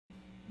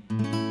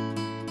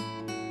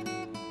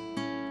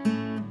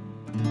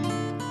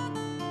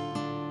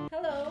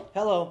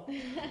Hello.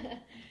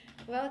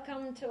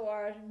 Welcome to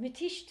our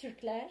Müthiş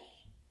Türkler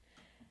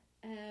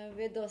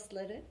ve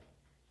dostları.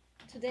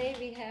 Today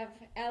we have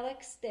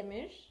Alex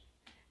Demir,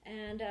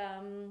 and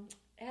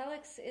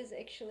Alex is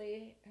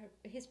actually,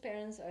 his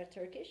parents are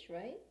Turkish,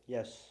 right?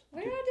 Yes.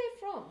 Where are they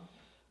from?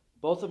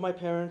 Both of my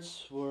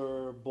parents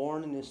were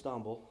born in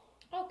Istanbul.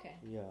 Okay.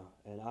 Yeah,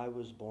 and I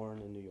was born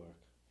in New York.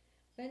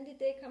 When did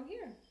they come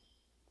here?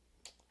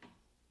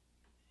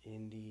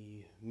 In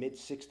the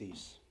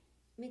mid-60s.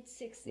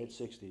 Mid-60s?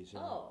 Mid-60s, yeah.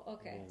 Oh,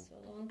 okay. Yeah. So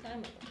a long time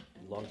ago.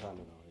 Long time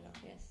ago, yeah.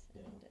 Yes.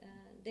 Yeah.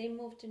 And they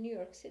moved to New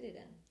York City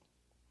then?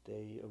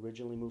 They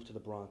originally moved to the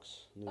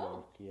Bronx, New Oh.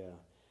 York, yeah.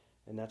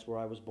 And that's where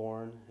I was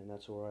born, and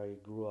that's where I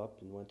grew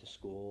up and went to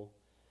school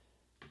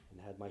and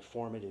had my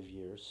formative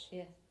years.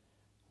 Yes.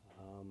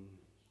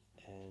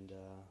 And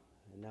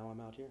now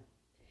I'm out here.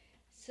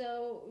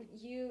 So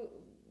you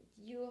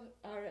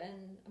are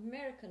an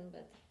American,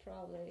 but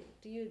probably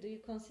do you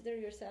consider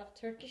yourself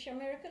Turkish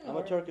American? I'm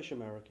a Turkish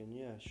American,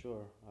 yeah,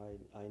 sure.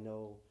 I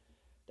know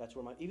that's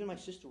where even my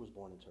sister was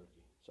born in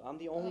Turkey. So I'm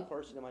the only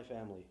person in my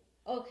family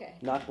Okay.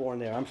 not born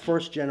there. I'm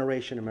first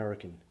generation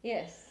American.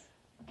 Yes.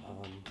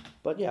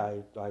 But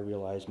yeah, I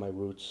realize my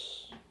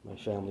roots, my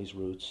family's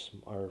roots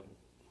are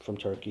from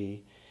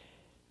Turkey.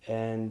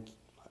 And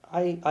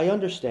I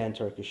understand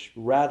Turkish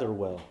rather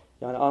well.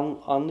 Yani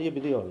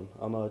anlayabiliyorum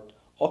ama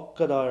o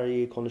kadar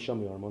iyi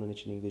konuşamıyorum. Onun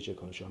için İngilizce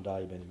konuşuyorum daha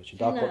iyi benim için.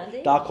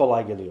 Daha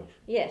kolay geliyor.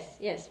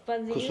 Yes.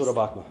 But Kusura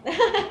bakma.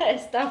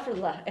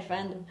 Estağfurullah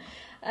efendim.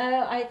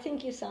 I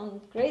think you sound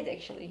great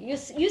actually.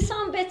 You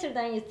sound better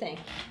than you think.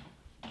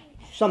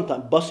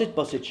 Sometimes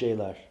basit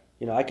şeyler.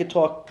 You know, I could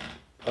talk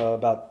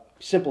about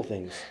simple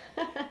things.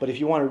 But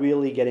if you want to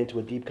really get into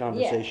a deep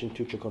conversation,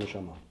 Türkçe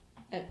konuşamam.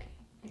 Okay.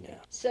 Yeah.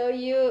 So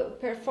you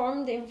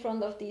performed in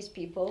front of these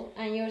people,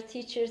 and your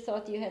teacher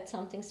thought you had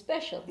something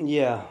special.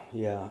 Yeah.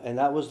 And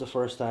that was the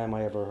first time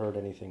I ever heard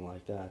anything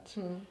like that.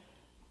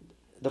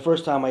 The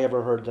first time I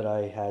ever heard that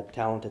I had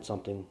talent at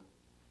something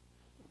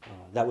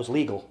that was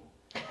legal.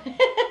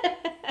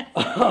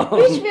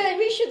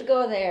 We should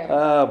go there.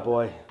 Oh,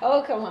 boy.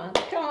 Oh, come on.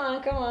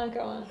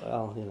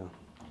 Well, you know.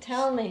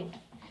 Tell me,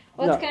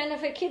 what kind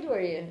of a kid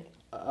were you?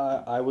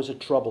 I was a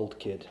troubled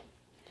kid.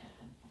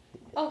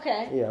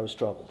 Okay. Yeah, I was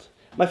troubled.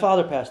 My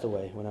father passed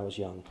away when I was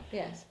young.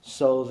 Yes.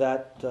 So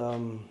that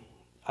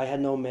I had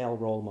no male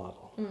role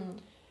model.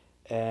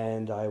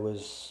 And I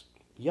was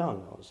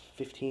young. I was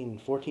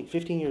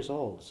 15 years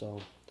old. So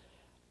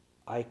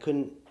I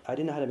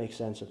didn't know how to make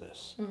sense of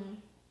this.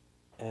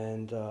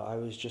 And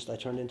I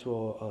turned into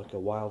a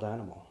wild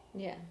animal.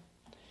 Yeah.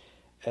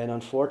 And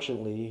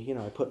unfortunately, you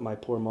know, I put my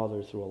poor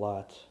mother through a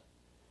lot.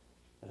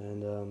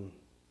 And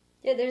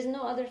yeah, there's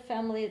no other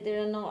family.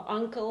 There are no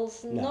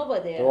uncles. no,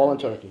 Nobody. They're all in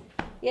Turkey.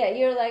 Yeah,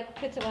 you're like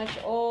pretty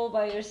much all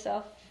by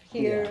yourself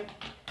here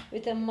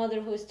with a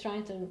mother who's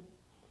trying to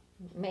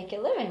make a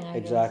living. I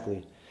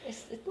Exactly.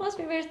 guess. It must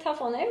be very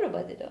tough on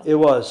everybody, though. It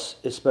was,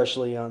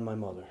 especially on my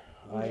mother.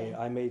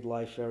 Yeah. I made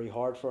life very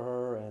hard for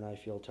her, and I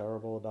feel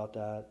terrible about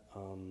that.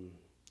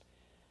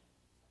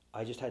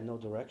 I just had no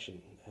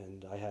direction,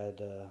 and I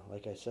had,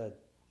 like I said,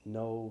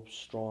 no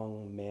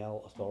strong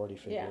male authority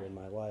figure in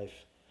my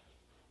life.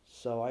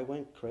 So I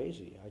went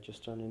crazy. I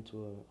just turned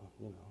into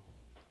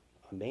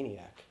a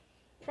maniac.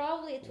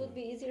 Probably it would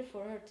be easier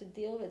for her to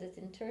deal with it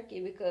in Turkey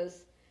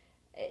because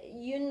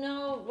you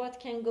know what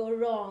can go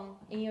wrong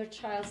in your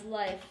child's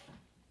life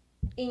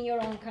in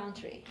your own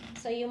country.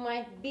 So you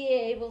might be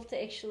able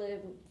to actually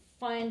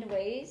find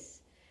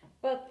ways.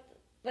 But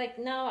like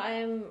now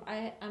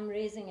I'm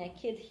raising a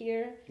kid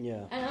here.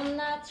 Yeah. And I'm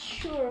not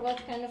sure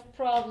what kind of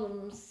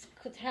problems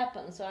could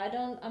happen. So I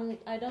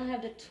don't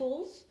have the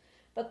tools.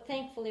 But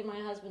thankfully my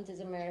husband is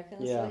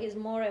American, so he's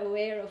more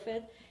aware of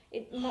it.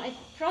 It might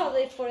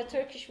probably for a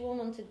Turkish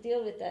woman to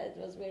deal with that, it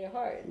was very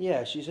hard.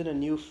 Yeah, she's in a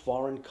new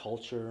foreign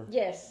culture.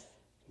 Yes.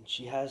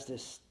 She has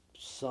this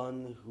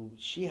son who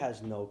she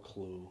has no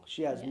clue.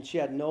 She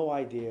had no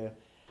idea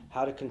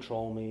how to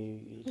control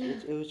me.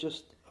 It was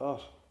just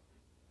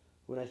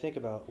when I think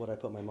about what I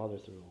put my mother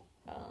through.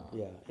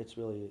 It's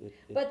really.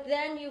 But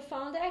then you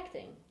found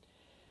acting.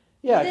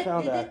 Yeah, I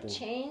found acting. Did it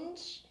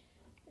change?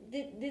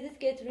 Did it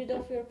get rid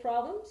of your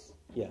problems?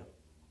 Yeah.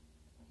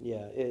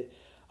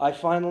 I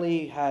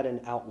finally had an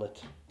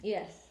outlet.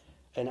 Yes.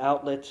 An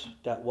outlet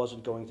that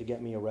wasn't going to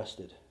get me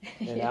arrested.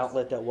 An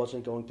outlet that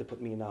wasn't going to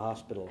put me in the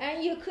hospital.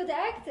 And you could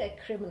act a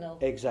criminal.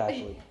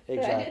 Exactly.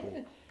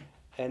 Right.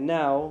 And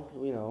now,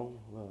 you know,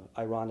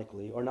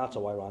 ironically, or not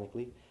so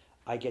ironically,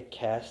 I get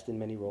cast in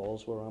many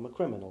roles where I'm a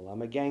criminal,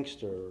 I'm a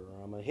gangster,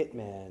 I'm a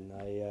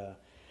hitman,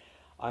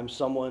 I'm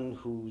someone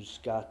who's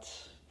got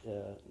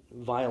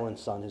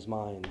violence on his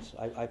mind.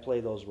 I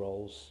play those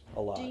roles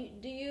a lot.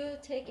 Do you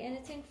take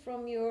anything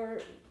from your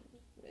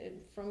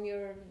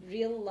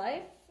real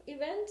life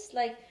events?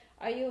 Like,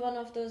 are you one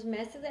of those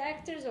method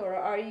actors, or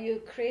are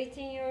you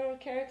creating your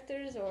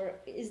characters, or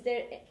is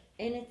there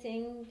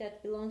anything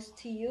that belongs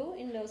to you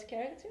in those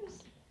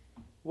characters?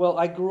 Well,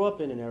 I grew up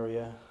in an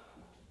area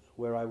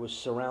where I was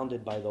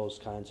surrounded by those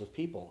kinds of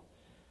people.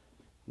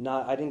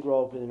 I didn't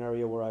grow up in an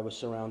area where I was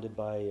surrounded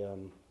by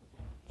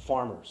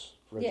farmers,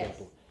 for Yes.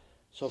 example.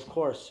 So of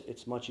course,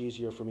 it's much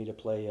easier for me to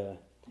play a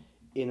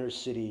inner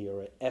city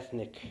or an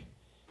ethnic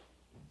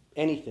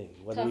anything,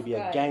 whether Tough you be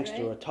guy, a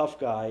gangster or a right? tough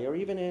guy, or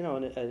even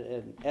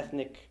an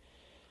ethnic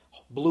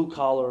blue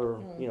collar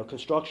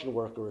construction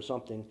worker or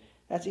something.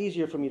 That's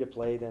easier for me to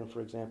play than,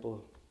 for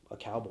example, a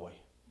cowboy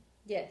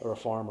Yes. or a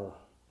farmer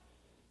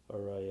or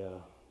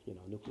a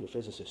nuclear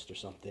physicist or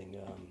something.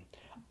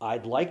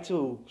 I'd like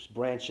to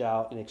branch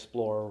out and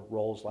explore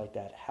roles like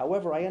that.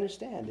 However, I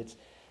understand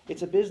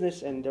it's a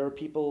business, and there are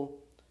people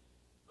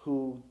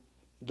who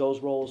those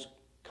roles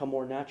come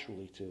more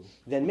naturally to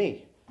than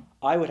me.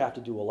 I would have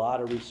to do a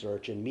lot of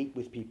research and meet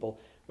with people,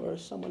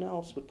 whereas someone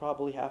else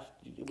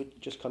it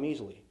would just come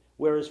easily.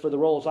 Whereas for the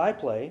roles I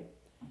play,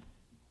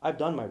 I've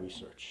done my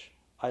research.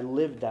 I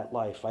lived that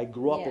life. I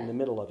grew up in Yeah. the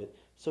middle of it,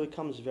 so it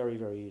comes very,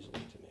 very easily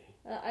to me.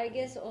 I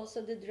guess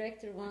also the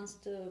director wants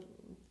to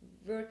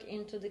work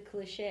into the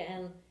cliche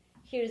and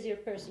here's your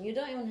person. You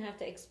don't even have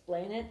to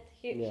explain it.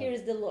 Yeah.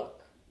 Here's the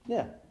look.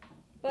 Yeah.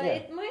 But Yeah.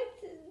 it might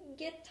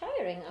get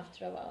tiring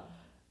after a while,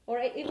 or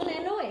even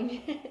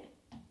annoying.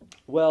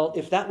 Well,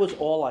 if that was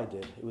all I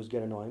did, it would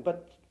get annoying.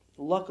 But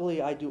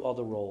luckily, I do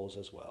other roles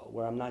as well,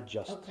 where I'm not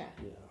just. Okay.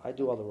 Yeah, I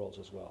do other roles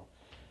as well.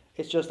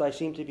 It's just I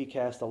seem to be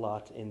cast a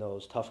lot in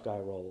those tough guy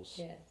roles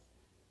Yes.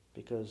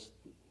 because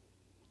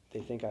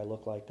they think I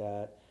look like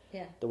that,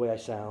 Yeah. the way I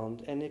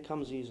sound, and it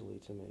comes easily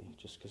to me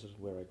just because of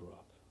where I grew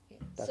up. Yeah.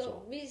 That's So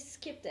all. we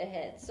skipped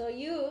ahead. So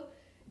you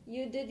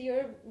did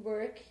your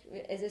work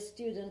as a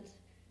student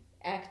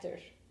actor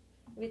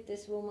with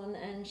this woman,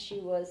 and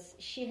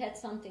she had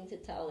something to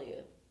tell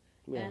you,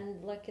 Yeah.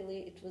 and luckily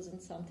it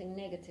wasn't something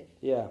negative,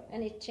 Yeah,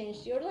 and it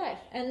changed your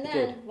life. And It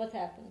then did. what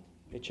happened?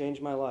 it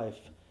changed my life.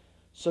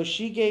 So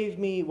she gave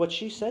me what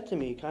she said to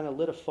me, kind of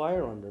lit a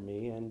fire under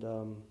me, and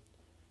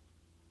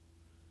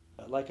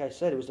like I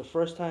said, it was the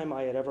first time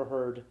I had ever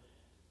heard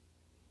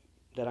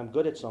that I'm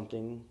good at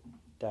something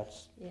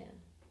that's Yeah.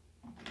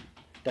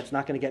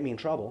 not going to get me in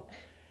trouble.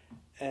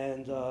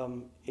 And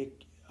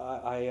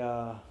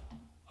I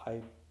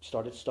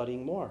started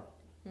studying more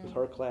with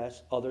her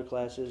class, other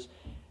classes,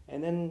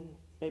 and then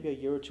maybe a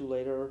year or two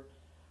later,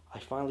 I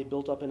finally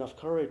built up enough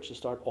courage to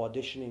start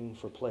auditioning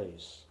for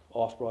plays,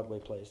 off-Broadway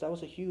plays. That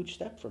was a huge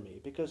step for me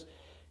because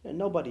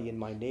nobody in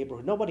my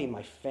neighborhood, nobody in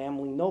my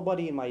family,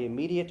 nobody in my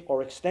immediate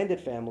or extended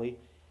family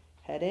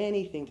had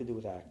anything to do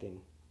with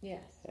acting.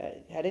 Yes.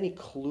 Had any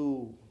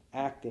clue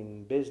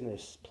acting,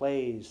 business,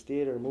 plays,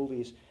 theater,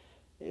 movies.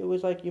 It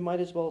was like you might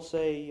as well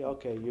say,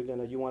 okay,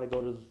 you want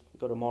to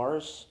go to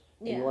Mars,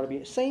 and Yeah. you want to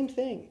be same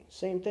thing.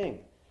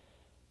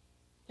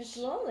 It's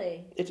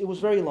lonely. It was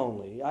very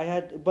lonely.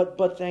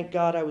 But thank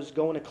God I was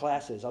going to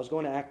classes. I was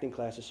going to acting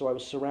classes, so I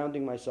was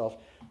surrounding myself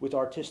with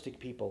artistic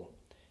people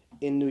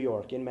in New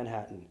York, in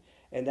Manhattan.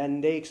 And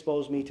then they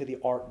exposed me to the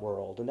art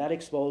world, and that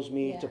exposed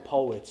me to Yeah.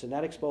 poets, and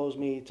that exposed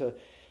me to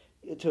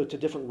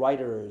different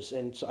writers.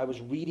 And so I was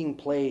reading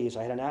plays.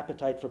 I had an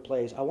appetite for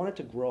plays. I wanted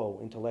to grow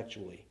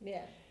intellectually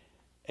Yeah.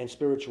 and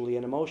spiritually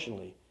and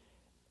emotionally.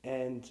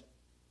 And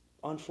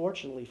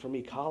unfortunately for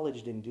me,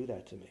 college didn't do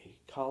that to me.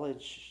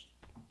 College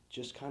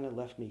just kind of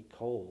left me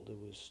cold. It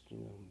was,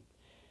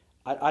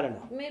 I don't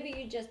know. Maybe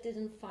you just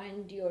didn't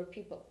find your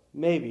people.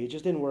 Maybe it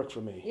just didn't work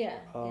for me. Yeah.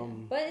 Yeah.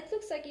 But it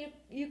looks like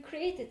you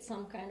created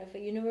some kind of a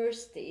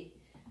university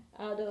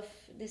out of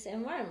this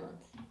environment,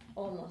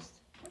 almost.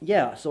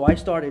 Yeah, so I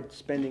started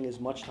spending as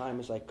much time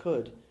as I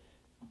could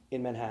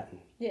in Manhattan.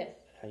 Yes.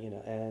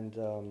 And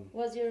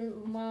Was your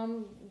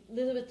mom a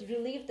little bit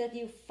relieved that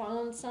you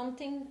found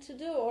something to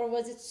do, or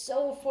was it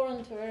so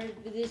foreign to her?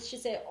 Did she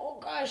say, "Oh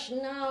gosh,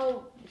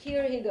 now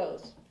here he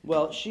goes"?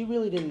 well, she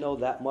really didn't know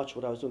that much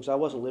what I was doing because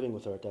I wasn't living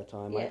with her at that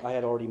time. Yeah. I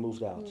had already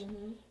moved out.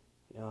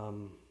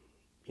 Mm-hmm.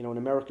 In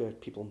America,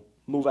 people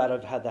move out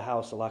of the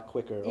house a lot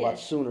quicker, a lot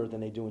Yes. sooner than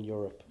they do in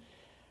Europe.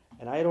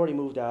 And I had already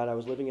moved out. I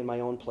was living in my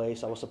own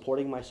place. I was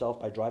supporting myself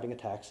by driving a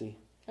taxi,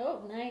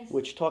 Oh, nice.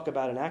 which talk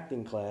about an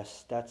acting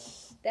class. That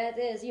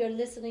is, you're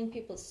listening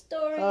people's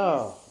stories.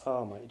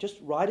 Oh my! Just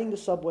riding the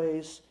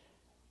subways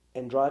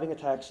and driving a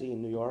taxi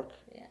in New York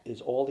Yeah. is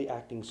all the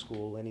acting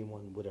school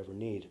anyone would ever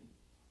need.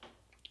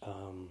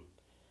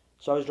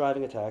 So I was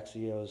driving a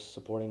taxi. I was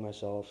supporting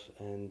myself,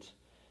 and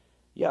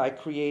yeah, I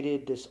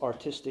created this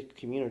artistic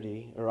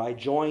community, or I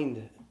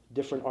joined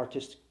different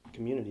artistic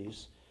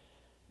communities,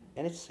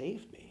 and it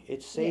saved me.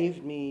 It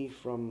saved me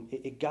from.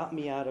 It got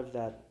me out of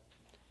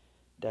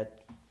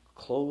that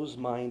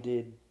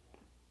closed-minded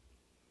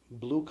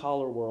blue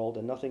collar world,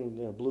 and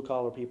nothing. Blue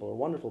collar people are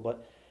wonderful,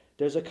 but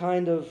there's a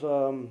kind of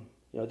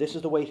this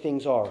is the way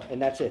things are,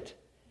 and that's it.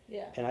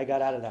 Yeah. And I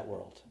got out of that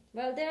world.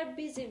 Well, they're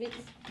busy with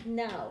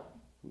now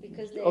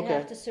because they Okay.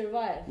 have to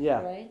survive.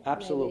 Yeah, Right.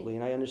 absolutely,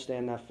 and I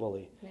understand that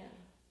fully. Maybe. Yeah.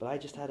 But I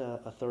just had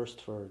a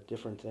thirst for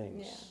different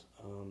things.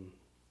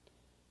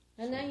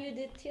 And then you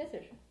did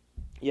theater.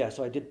 Yeah,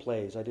 so I did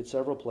plays. I did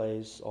several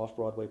plays,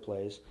 off-Broadway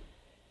plays.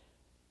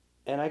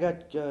 And I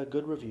got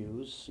good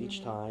reviews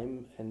each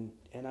time, and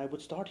I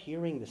would start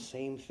hearing the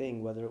same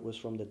thing, whether it was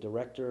from the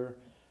director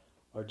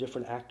or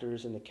different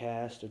actors in the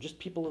cast, or just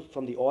people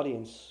from the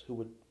audience who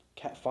would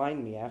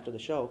find me after the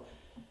show,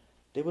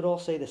 they would all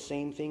say the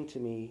same thing to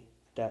me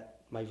that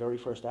my very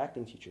first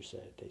acting teacher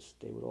said.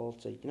 They would all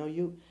say, you know,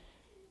 you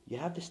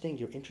have this thing,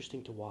 you're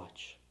interesting to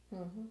watch.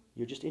 Mm-hmm.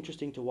 You're just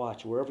interesting to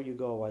watch. Wherever you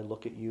go, I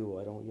look at you.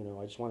 I don't,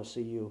 I just want to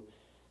see you.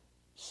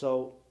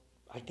 So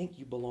I think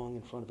you belong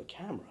in front of a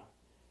camera.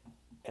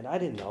 And I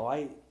didn't know.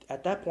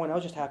 At that point, I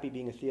was just happy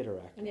being a theater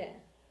actor. Yeah.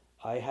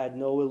 I had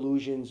no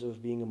illusions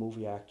of being a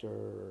movie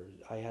actor.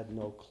 I had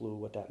no clue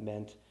what that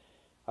meant.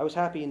 I was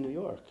happy in New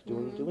York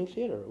doing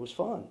theater. It was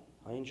fun.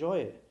 I enjoy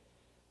it.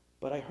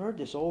 But I heard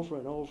this over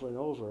and over and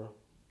over,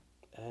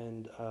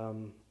 and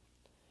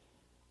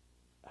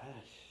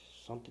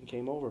something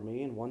came over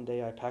me, and one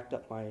day I packed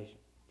up my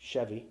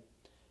Chevy.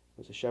 It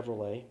was a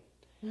Chevrolet.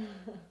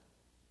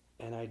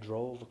 And I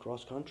drove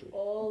across country.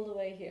 All the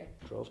way here.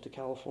 Drove to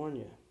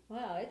California.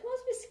 Wow, it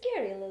must be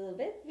scary a little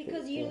bit,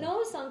 because you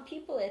know some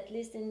people, at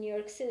least in New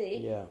York City,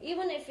 Yeah.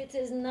 even if it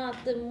is not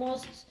the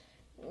most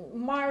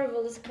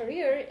marvelous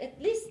career,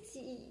 at least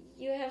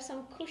you have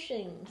some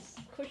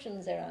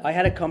cushions around. I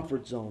had a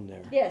comfort zone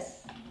there.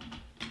 Yes.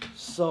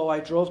 So I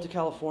drove to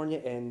California,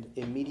 and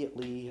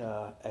immediately,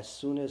 as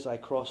soon as I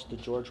crossed the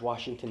George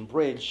Washington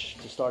Bridge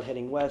to start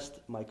heading west,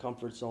 my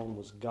comfort zone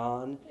was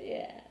gone.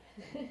 Yeah.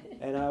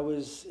 And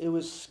it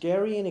was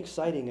scary and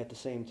exciting at the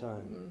same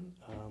time,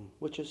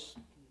 which is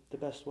the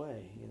best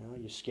way.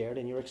 You're scared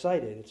and you're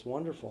excited. It's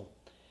wonderful.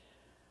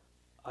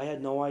 I had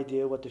no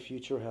idea what the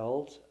future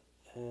held,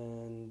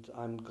 and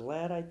I'm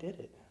glad I did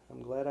it.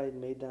 I'm glad I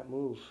made that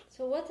move.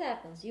 So what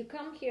happens? You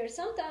come here.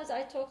 Sometimes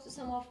I talk to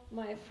some of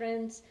my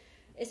friends,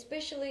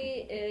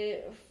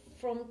 especially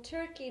from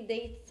Turkey.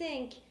 They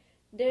think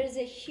there is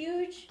a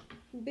huge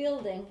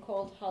building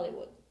called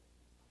Hollywood.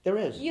 There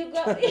is. You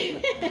go.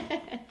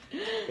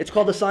 It's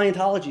called the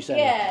Scientology Center.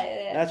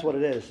 Yeah. That's what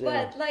it is. Yeah.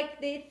 But like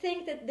they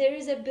think that there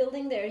is a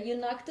building there. You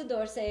knock the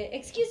door, say,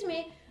 "Excuse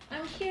me,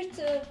 I'm here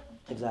to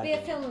be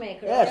a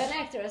filmmaker or an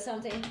actor or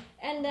something,"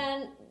 and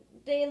then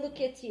they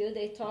look at you,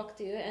 they talk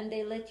to you, and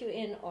they let you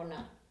in or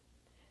not.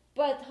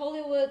 But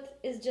Hollywood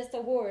is just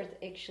a word,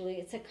 actually.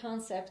 It's a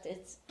concept.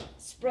 It's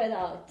spread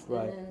out,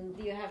 Right. and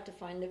you have to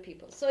find the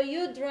people. So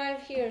you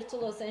drive here to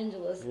Los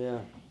Angeles. Yeah.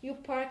 You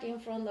park in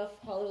front of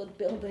Hollywood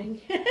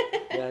building.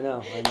 Yeah, I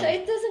know. So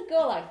it doesn't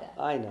go like that.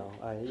 I know.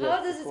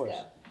 How does it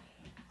go?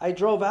 I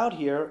drove out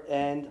here,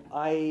 and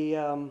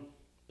I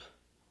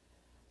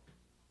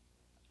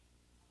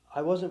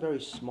wasn't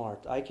very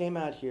smart. I came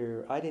out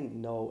here, I didn't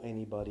know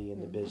anybody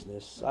in the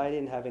business. I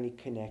didn't have any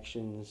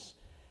connections.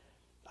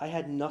 I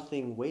had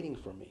nothing waiting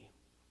for me,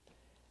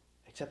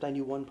 except I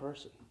knew one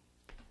person,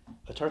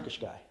 a Turkish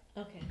guy.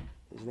 Okay.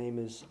 His name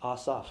is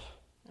Asaf.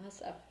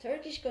 Asaf.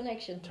 Turkish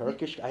connection.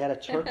 I had a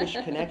Turkish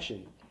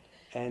connection.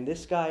 And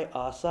this guy,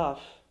 Asaf,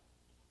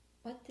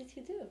 What did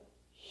he do?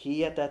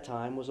 he at that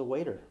time was a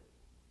waiter.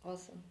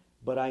 Awesome.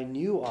 But I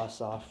knew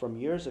Asaf from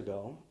years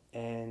ago,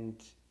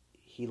 and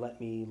he let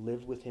me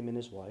live with him and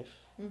his wife.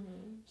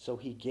 Mm-hmm. So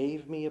he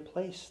gave me a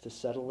place to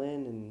settle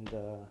in, and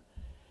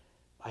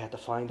I had to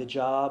find a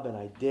job, and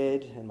I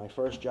did. And my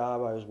first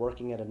job, I was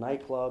working at a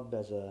nightclub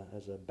as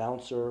a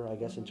bouncer, I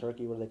guess in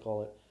Turkey, what do they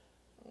call it?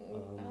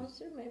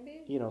 Bouncer,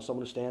 maybe?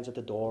 Someone who stands at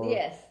the door.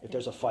 Yes. If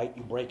there's a fight,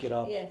 you break it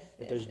up. Yes.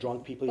 If there's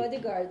drunk people,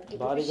 Bodyguard.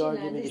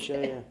 Bodyguard, give me the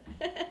share.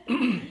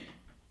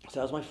 So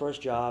that was my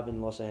first job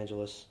in Los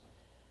Angeles.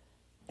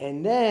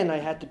 And then I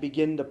had to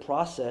begin the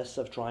process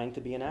of trying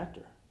to be an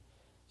actor.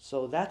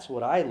 So that's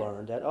what I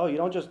learned, that, you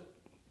don't just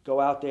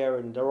go out there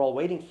and they're all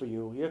waiting for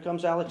you. Here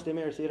comes Alex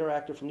Demir, theater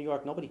actor from New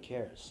York. Nobody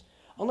cares.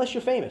 Unless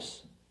you're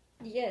famous.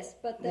 Yes,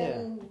 but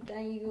then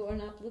you are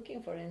not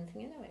looking for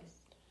anything anyways.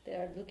 They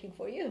are looking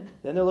for you.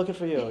 Then they're looking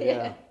for you,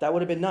 yeah. That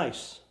would have been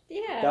nice.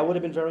 Yeah. That would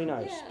have been very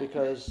nice, Yeah.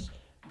 because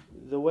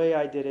the way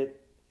I did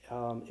it,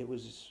 it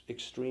was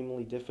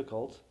extremely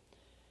difficult.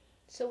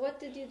 So what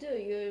did you do?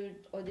 You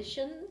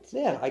auditioned?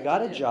 Yeah, What I did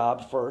got you a do?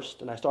 job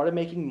first, and I started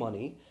making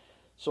money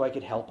so I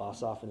could help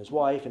Asaf and his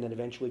wife, and then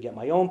eventually get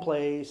my own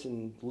place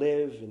and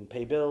live and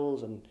pay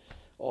bills and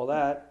all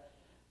that,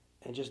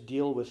 and just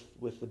deal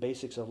with the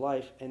basics of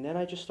life. And then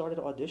I just started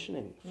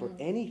auditioning for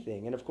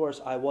anything. And of course,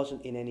 I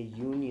wasn't in any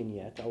union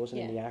yet. I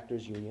wasn't in the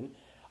actors union.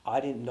 I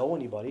didn't know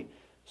anybody.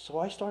 So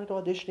I started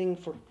auditioning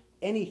for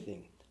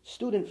anything.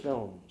 Student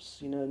films,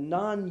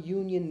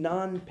 non-union,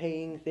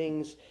 non-paying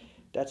things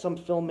that some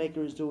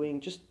filmmaker is doing,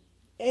 just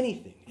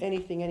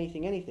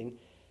anything.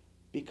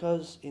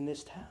 Because in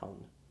this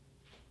town,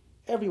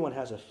 everyone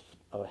has a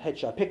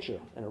headshot picture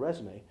and a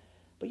resume.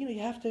 But, you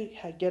have to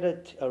get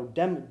a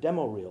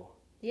demo reel.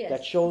 Yes.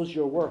 That shows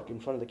your work in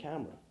front of the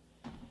camera.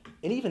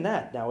 And even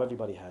that, now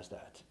everybody has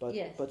that. But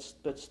Yes.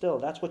 but still,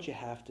 that's what you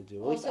have to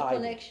do. At least Also I do.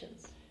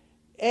 connections.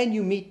 And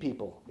you meet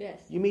people. Yes.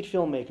 You meet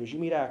filmmakers, you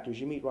meet actors,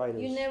 you meet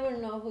writers. You never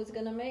know who's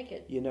going to make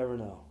it. You never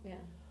know. Yeah.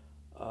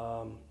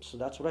 So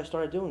that's what I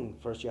started doing.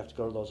 First, you have to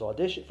go to those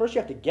auditions. First,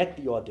 you have to get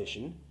the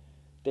audition.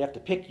 They have to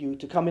pick you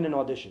to come in and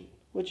audition,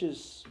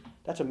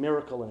 that's a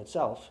miracle in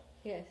itself.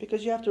 Yes.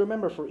 Because you have to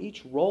remember, for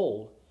each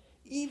role,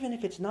 even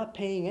if it's not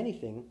paying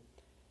anything,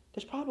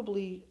 there's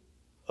probably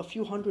a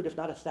few hundred, if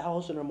not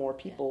 1,000 or more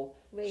people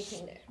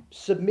waiting there,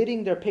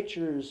 submitting their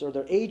pictures, or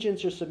their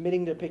agents are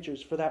submitting their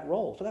pictures for that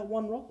role, for that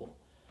one role.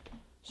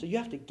 So you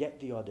have to get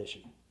the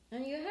audition.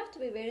 and you have to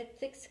be very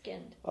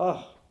thick-skinned.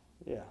 Oh,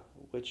 yeah,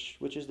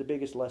 which is the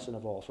biggest lesson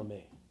of all for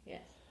me.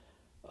 Yes.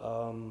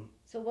 Um,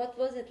 So what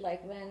was it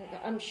like when,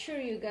 I'm sure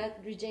you got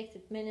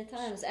rejected many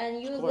times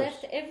and you Of course.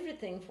 left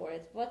everything for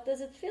it. What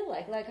does it feel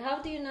like? Like,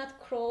 how do you not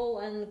crawl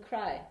and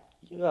cry?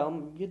 well,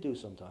 you do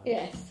sometimes.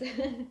 Yes.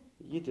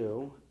 You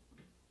do.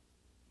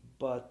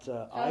 But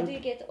How do you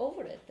get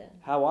over it then?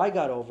 how I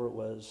got over it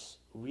was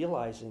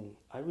realizing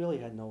I really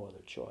had no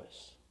other choice.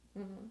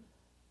 Hmm.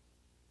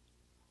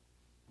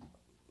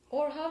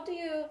 Or how do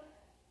you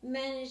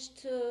manage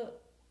to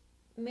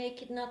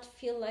make it not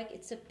feel like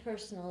it's a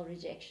personal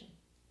rejection?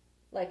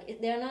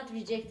 Like they're not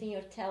rejecting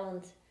your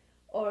talent,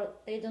 or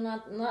they do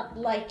not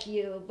like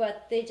you,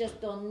 but they just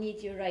don't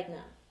need you right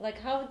now. Like,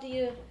 how do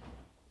you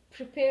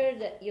prepare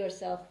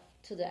yourself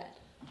to that?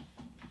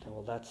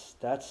 Well, that's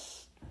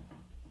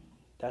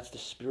the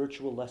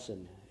spiritual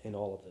lesson in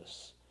all of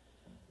this,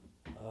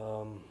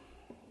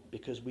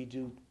 because we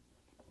do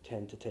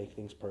tend to take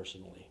things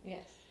personally,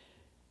 Yes.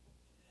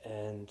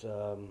 and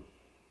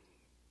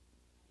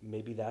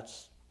maybe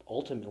that's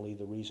ultimately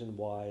the reason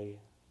why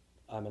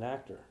I'm an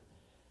actor,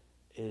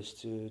 is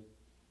to,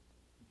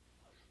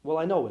 well,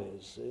 I know it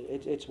is.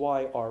 It's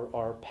why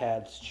our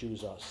paths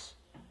choose us.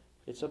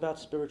 It's about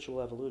spiritual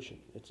evolution.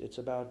 It's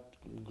about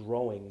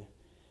growing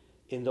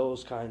in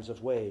those kinds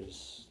of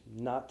ways,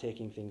 not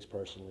taking things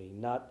personally,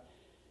 not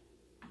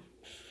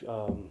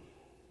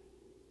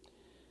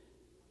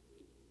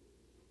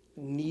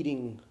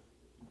needing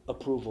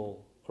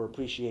approval or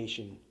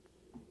appreciation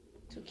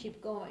To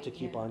keep going. to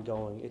keep on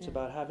going. It's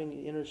about having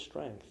inner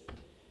strength.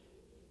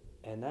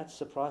 And that's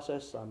a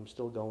process I'm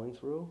still going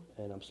through,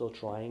 and I'm still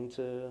trying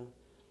to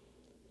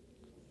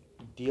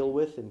deal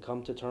with and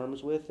come to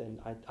terms with. And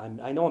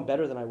I know I'm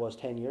better than I was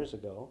 10 years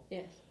ago.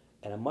 Yes.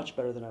 And I'm much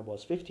better than I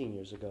was 15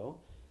 years ago.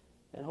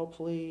 And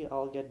hopefully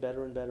I'll get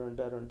better and better and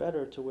better and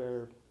better to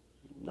where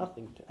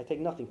I take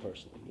nothing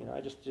personally. I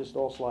just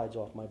all slides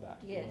off my back.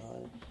 Yes.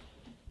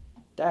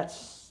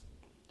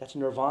 That's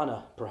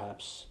nirvana,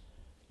 perhaps.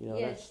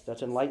 Yes.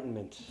 That's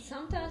enlightenment.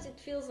 Sometimes it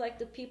feels like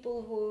the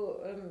people who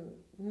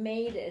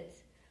made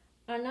it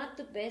are not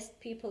the best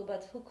people,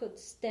 but who could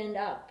stand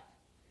up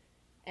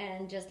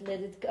and just let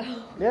it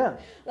go. Yeah.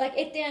 Like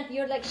at the end,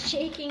 you're like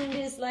shaking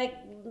these like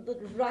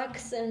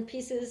rocks and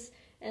pieces,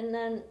 and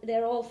then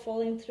they're all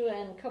falling through,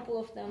 and a couple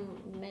of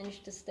them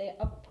manage to stay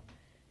up,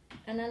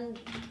 and then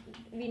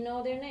we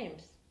know their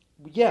names.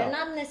 Yeah. They're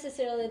not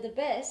necessarily the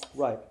best.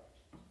 Right.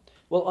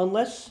 Well,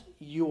 unless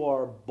you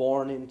are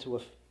born into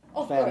a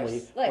Of family,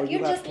 course, like or you're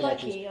you have just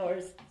connections. lucky, or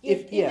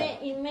If- yeah.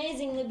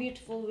 amazingly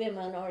beautiful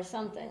women, or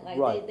something like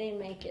Right. they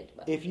make it.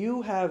 But If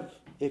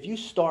you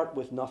start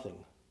with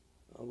nothing,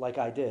 like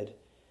I did,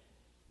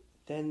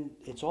 then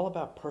it's all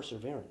about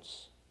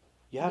perseverance.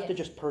 You have to Yes.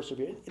 just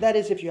persevere. That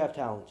is, if you have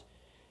talent.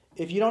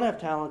 If you don't have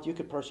talent, you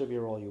could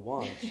persevere all you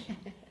want.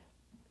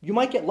 You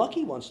might get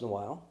lucky once in a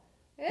while.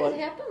 yeah, but- it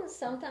happens.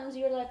 Sometimes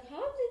you're like,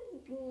 how did?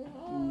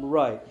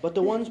 Right. But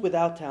the ones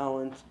without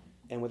talent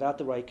and without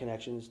the right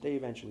connections, they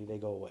eventually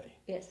go away.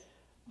 Yes.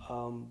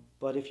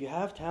 But if you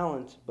have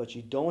talent, but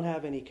you don't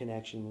have any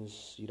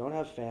connections, you don't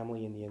have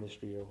family in the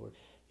industry, or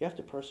you have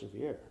to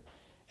persevere.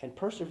 And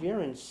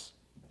perseverance,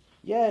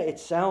 yeah, it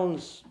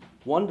sounds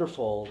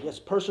wonderful. Yes,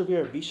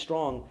 persevere, be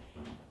strong.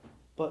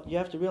 But you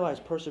have to realize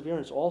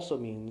perseverance also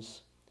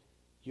means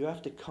you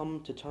have to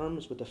come to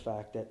terms with the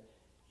fact that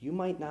you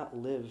might not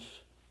live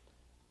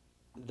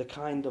the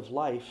kind of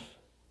life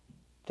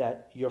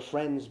that your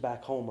friends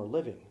back home are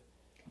living.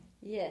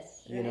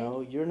 Yes. You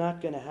know, you're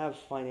not going to have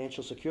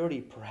financial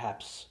security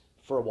perhaps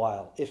for a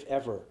while, if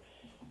ever.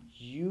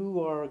 You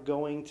are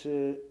going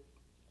to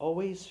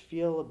always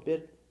feel a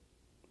bit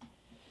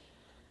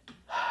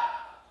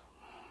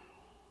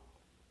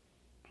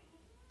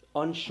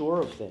unsure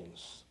of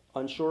things,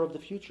 unsure of the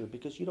future,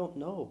 because you don't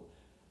know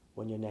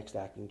when your next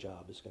acting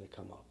job is going to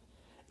come up.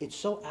 It's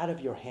so out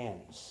of your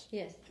hands,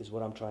 Yes. is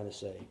what I'm trying to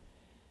say.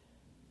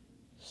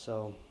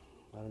 So,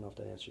 I don't know if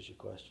that answers your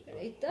question.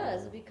 but, It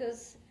does,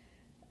 because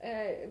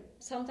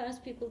sometimes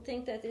people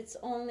think that it's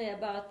only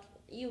about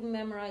you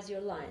memorize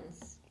your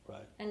lines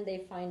Right. and they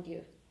find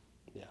you.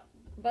 Yeah.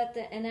 But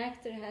an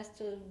actor has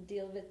to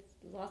deal with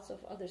lots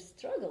of other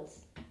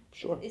struggles.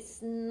 Sure.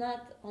 It's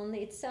not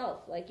only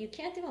itself. Like, you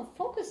can't even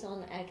focus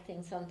on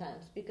acting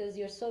sometimes because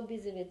you're so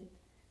busy with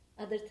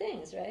other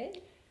things,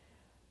 right?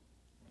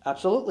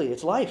 Absolutely,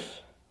 it's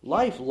life.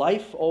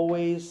 Life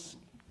always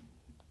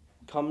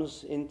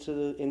comes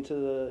into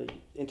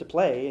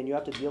play, and you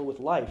have to deal with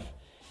life.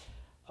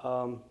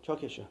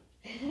 Turkish.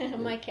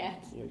 My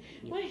cat. Your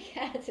My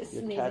cat is your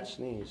sneezing. cat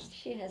sneezed.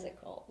 She has a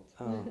cold.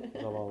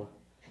 Zavallı.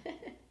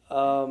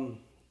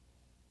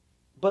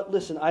 But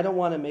listen, I don't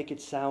want to make it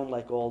sound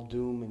like all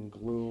doom and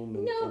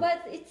gloom. No,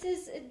 but it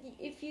is,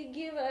 if you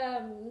give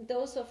a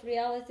dose of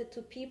reality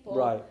to people,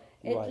 Right,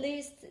 at right.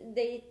 least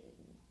they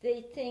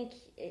think,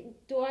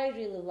 do I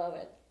really love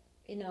it?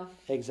 enough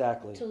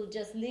Exactly. to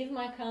just leave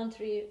my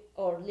country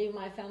or leave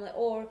my family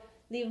or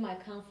leave my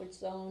comfort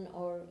zone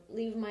or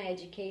leave my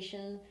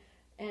education.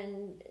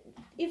 And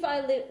if I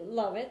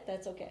love it,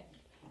 that's okay.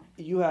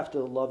 You have to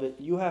love it.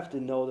 You have to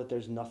know that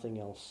there's nothing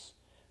else.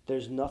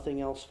 There's nothing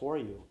else for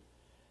you.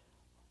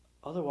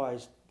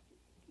 Otherwise,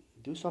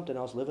 do something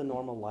else. Live a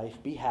normal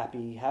life. Be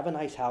happy. Have a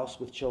nice house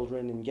with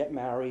children and get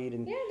married.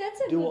 And Yeah,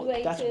 that's a good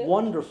way that's to...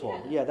 wonderful.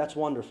 Yeah. Yeah, that's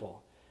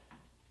wonderful.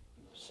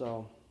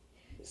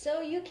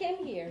 So you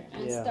came here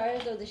and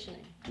started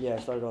auditioning. Yeah, I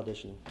started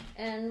auditioning.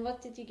 And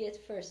what did you get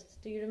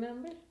first? Do you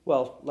remember?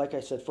 Well, like I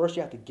said, first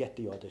you have to get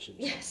the auditions.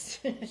 Yes.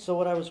 So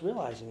what I was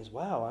realizing is,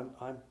 wow,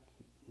 I'm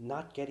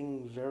not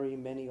getting very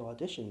many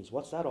auditions.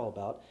 What's that all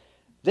about?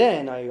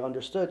 Then I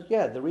understood,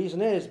 the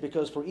reason is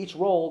because for each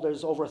role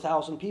there's over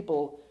 1,000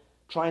 people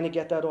trying to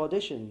get that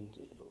audition.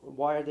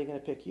 Why are they going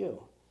to pick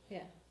you?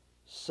 Yeah.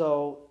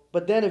 So,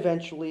 but then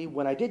eventually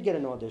when I did get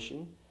an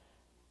audition,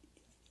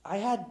 I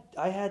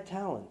had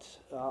talent,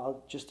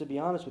 just to be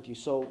honest with you.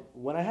 So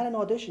when I had an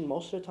audition,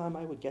 most of the time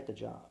I would get the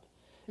job.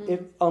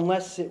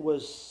 Unless it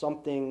was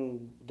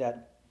something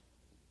that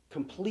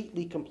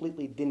completely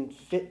didn't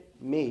fit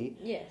me.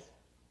 Yes.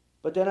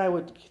 But then I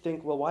would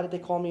think, well, why did they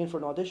call me in for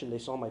an audition? They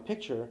saw my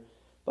picture.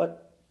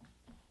 But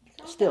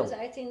sometimes still.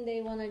 I think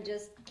they want to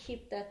just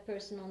keep that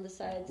person on the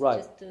side,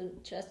 right.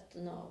 just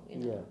to know, you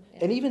know. Yeah.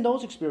 And even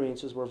those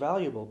experiences were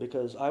valuable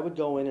because I would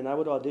go in and I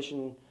would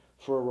audition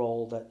for a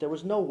role that there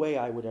was no way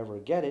I would ever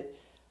get it,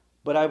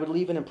 but I would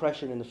leave an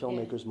impression in the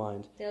filmmaker's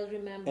mind. They'll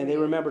remember. And they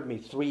remembered me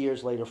 3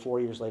 years later,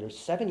 4 years later,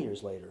 7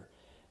 years later,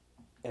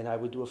 and I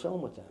would do a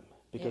film with them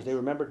because they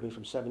remembered me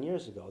from 7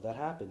 years ago. That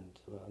happened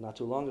not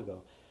too long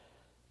ago.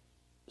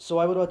 So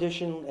I would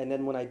audition, and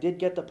then when I did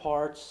get the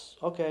parts,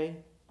 okay,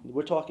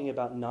 we're talking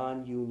about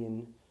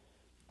non-union,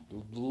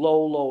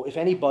 low, if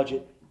any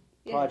budget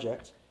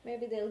project.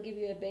 Maybe they'll give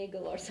you a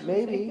bagel or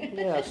something.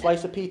 Maybe, a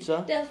slice of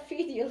pizza. They'll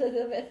feed you a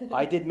little bit.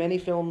 I did many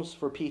films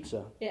for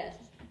pizza. Yes.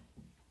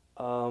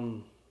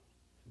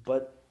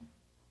 But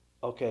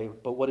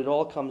what it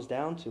all comes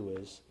down to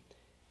is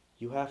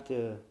you have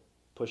to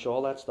push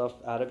all that stuff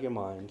out of your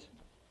mind,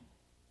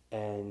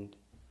 and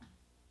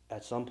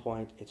at some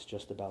point it's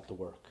just about the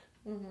work.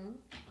 Mm-hmm.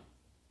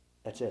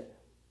 That's it.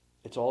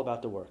 It's all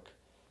about the work.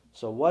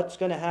 So what's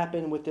going to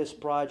happen with this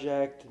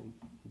project,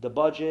 the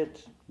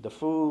budget, the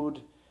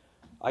food,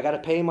 I got to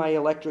pay my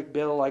electric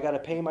bill, I got to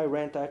pay my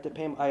rent, I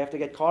have to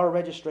get car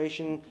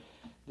registration,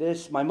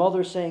 my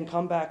mother's saying,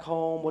 come back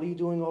home, what are you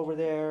doing over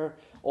there?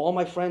 All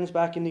my friends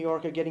back in New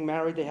York are getting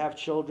married, they have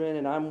children,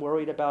 and I'm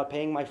worried about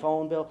paying my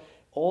phone bill.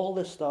 All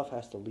this stuff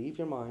has to leave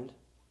your mind,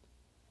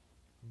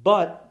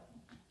 but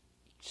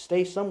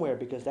stay somewhere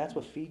because that's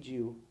what feeds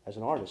you as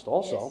an artist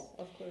also. Yes,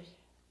 of course.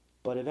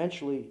 But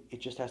eventually, it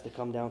just has to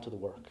come down to the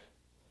work.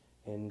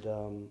 And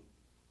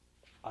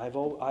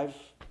I've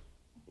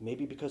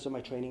maybe because of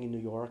my training in New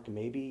York,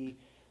 maybe,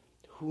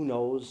 who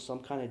knows, some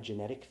kind of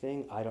genetic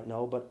thing, I don't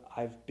know, but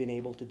I've been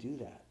able to do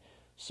that.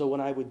 So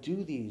when I would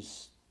do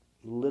these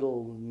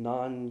little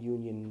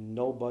non-union,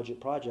 no-budget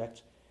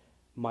projects,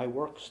 my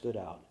work stood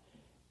out.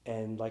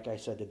 And like I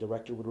said, the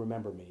director would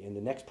remember me. And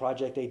the next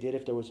project they did,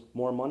 if there was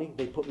more money,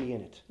 they'd put me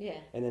in it. Yeah.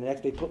 And the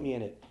next, they put me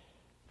in it.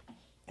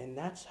 And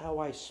that's how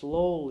I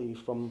slowly,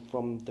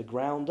 from the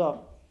ground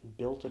up,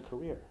 built a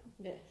career.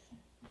 Yes.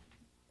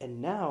 And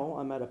now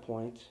I'm at a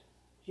point,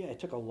 it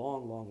took a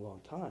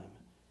long time.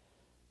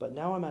 But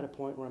now I'm at a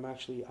point where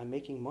I'm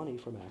making money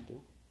from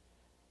acting.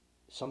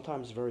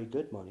 Sometimes very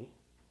good money.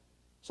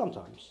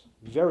 Sometimes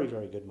very,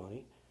 very good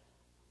money.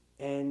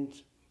 And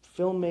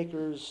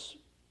filmmakers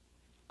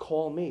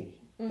call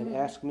me and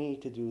ask me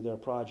to do their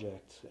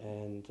project.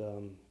 And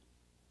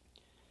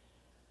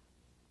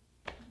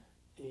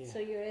so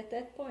you're at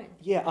that point.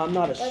 Yeah, I'm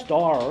not a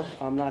star.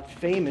 I'm not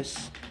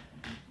famous.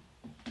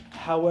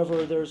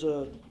 However, there's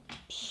a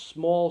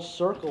small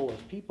circle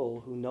of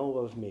people who know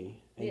of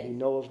me and who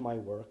know of my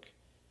work.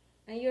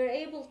 And you're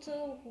able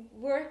to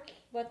work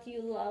what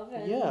you love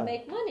and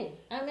make money.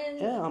 I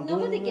mean, I'm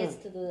nobody gets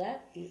to do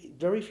that.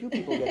 Very few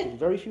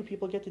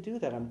people get to do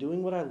that. I'm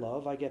doing what I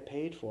love. I get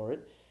paid for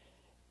it.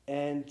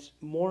 And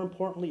more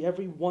importantly,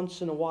 every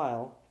once in a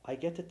while, I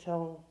get to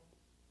tell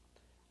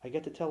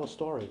a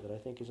story that I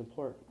think is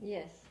important.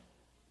 Yes.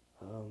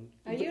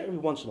 Every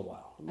once in a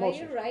while. Are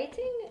you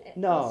writing?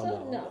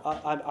 No.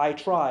 I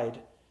tried.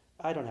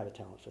 I don't have a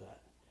talent for that.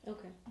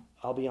 Okay.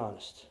 I'll be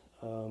honest.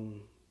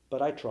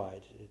 But I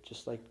tried. It's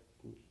just like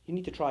you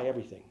need to try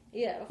everything.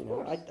 Yeah, of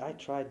course. I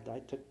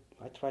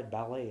tried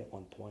ballet at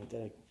one point.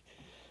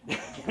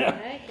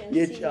 I can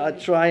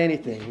see. Try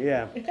anything,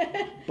 yeah.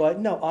 But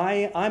no,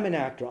 I'm an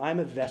actor. I'm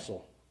a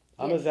vessel.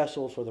 I'm a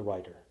vessel for the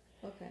writer.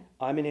 Okay.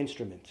 I'm an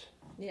instrument.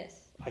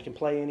 Yes. I can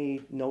play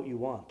any note you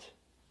want.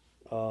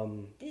 Have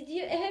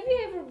you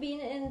ever been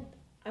in?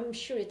 I'm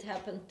sure it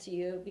happened to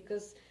you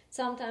because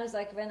sometimes,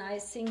 like when I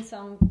sing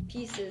some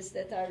pieces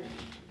that are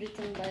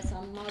written by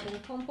some modern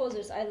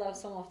composers, I love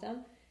some of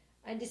them.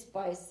 I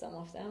despise some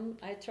of them.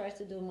 I try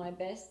to do my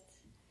best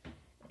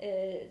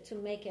to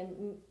make a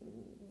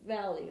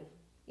value,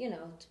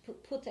 to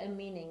put a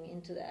meaning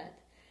into that.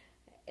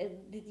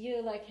 Did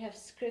you like have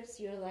scripts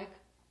you're like,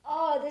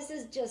 oh, this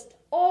is just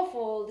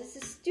awful, this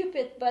is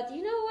stupid, but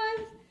you know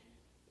what?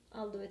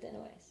 I'll do it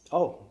anyways.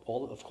 Oh,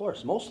 of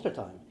course, most of the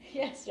time.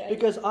 Yes, right.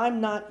 Because I'm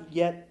not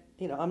yet,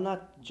 I'm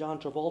not John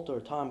Travolta or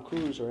Tom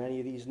Cruise or any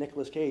of these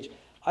Nicolas Cage.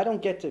 I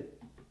don't get to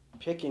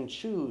pick and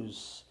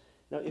choose.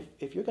 Now,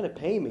 if you're going to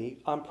pay me,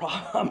 I'm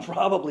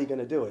probably going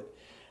to do it.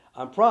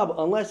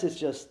 Unless it's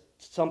just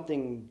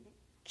something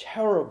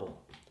terrible.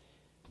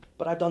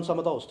 But I've done some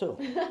of those too.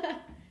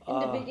 In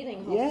the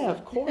beginning, hopefully. Yeah,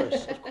 of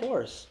course, of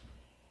course.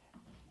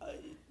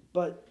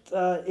 But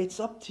it's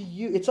up to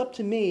you. It's up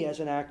to me as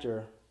an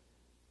actor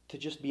to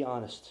just be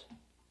honest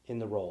in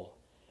the role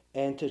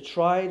and to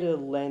try to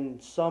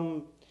lend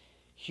some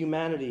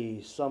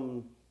humanity,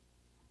 some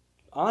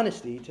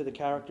honesty to the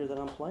character that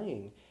I'm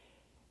playing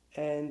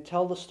and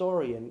tell the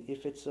story. And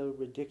if it's a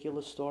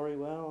ridiculous story,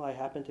 well, I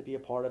happen to be a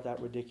part of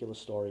that ridiculous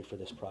story for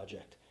this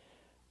project.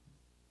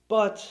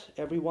 But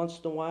every once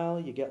in a while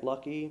you get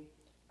lucky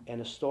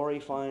and a story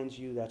finds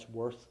you that's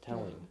worth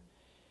telling.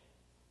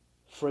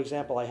 For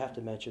example, I have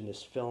to mention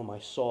this film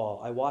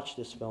I watched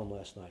this film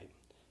last night.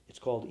 It's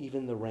called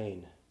Even the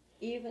Rain.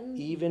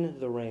 Even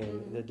the Rain.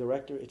 Mm-hmm. The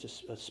director,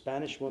 it's a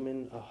Spanish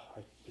woman. Oh, I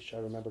wish I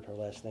remembered her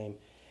last name.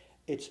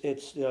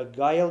 It's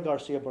Gael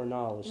Garcia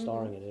Bernal is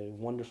starring in it, a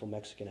wonderful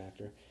Mexican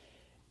actor.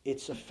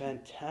 It's a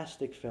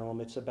fantastic film.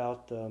 It's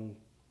about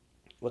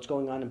what's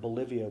going on in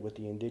Bolivia with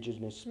the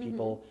indigenous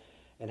people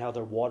and how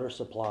their water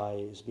supply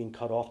is being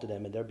cut off to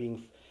them, and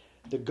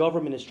the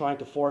government is trying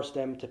to force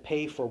them to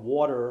pay for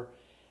water.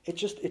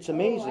 It's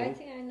amazing. Oh, I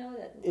think I know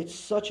that movie. It's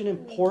such an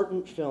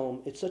important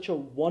film. It's such a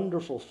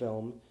wonderful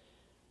film.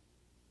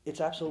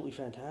 It's absolutely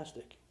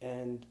fantastic.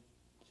 And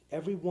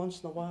every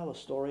once in a while, a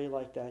story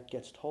like that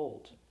gets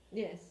told.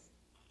 Yes.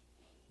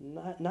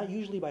 Not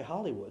usually by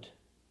Hollywood.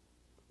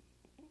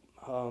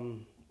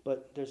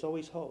 But there's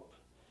always hope.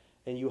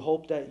 And you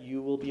hope that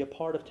you will be a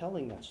part of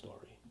telling that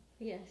story.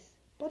 Yes.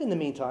 But in the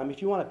meantime,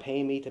 if you want to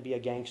pay me to be a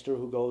gangster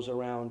who goes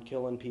around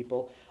killing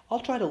people, I'll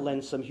try to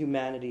lend some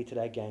humanity to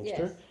that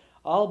gangster. Yes.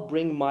 I'll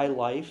bring my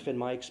life and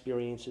my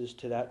experiences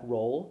to that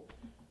role.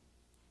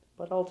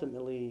 But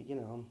ultimately,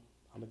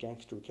 I'm a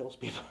gangster who kills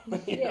people.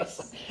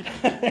 Yes.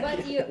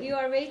 But you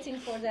are waiting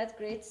for that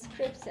great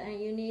script,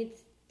 and you need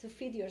to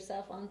feed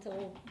yourself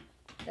until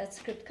that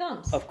script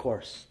comes. Of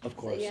course.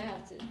 So you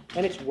have to.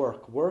 And it's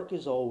work. Work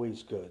is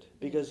always good.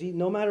 Because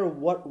no matter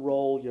what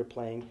role you're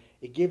playing,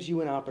 it gives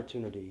you an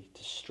opportunity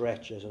to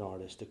stretch as an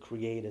artist, to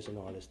create as an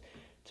artist,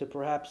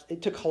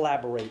 to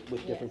collaborate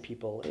with different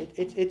people.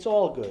 It's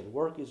all good.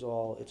 Work is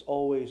it's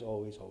always,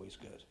 always, always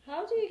good.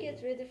 How do you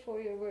get ready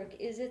for your work?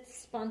 Is it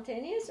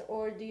spontaneous,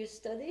 or do you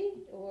study,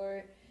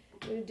 or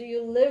do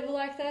you live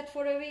like that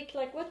for a week?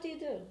 Like, what do you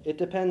do? It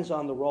depends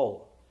on the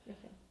role.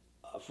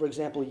 Okay. For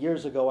example,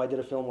 years ago, I did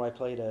a film where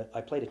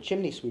I played a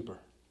chimney sweeper.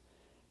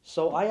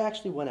 So I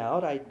actually went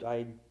out,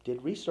 I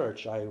did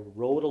research, I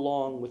rode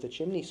along with a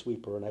chimney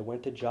sweeper, and I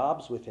went to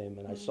jobs with him,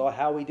 and I saw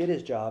how he did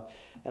his job,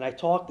 and I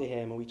talked to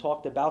him, and we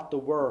talked about the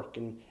work,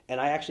 and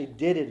I actually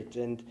did it,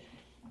 and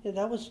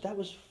that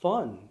was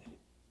fun.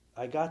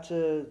 I got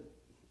to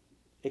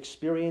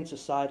experience a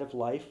side of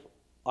life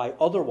I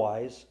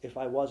otherwise, if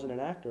I wasn't an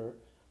actor,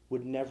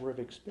 would never have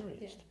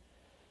experienced.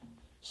 Yeah.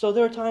 So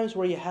there are times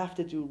where you have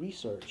to do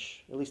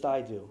research, at least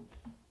I do.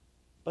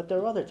 But there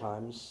are other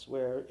times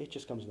where it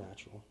just comes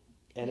natural.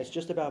 And it's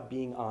just about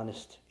being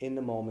honest in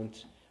the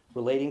moment,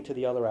 relating to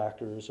the other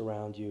actors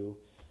around you,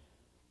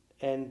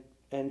 and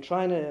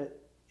trying to,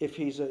 if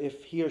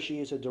he or she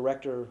is a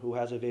director who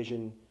has a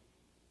vision,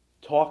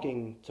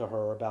 talking to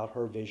her about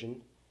her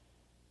vision,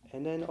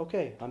 and then,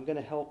 okay, I'm going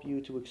to help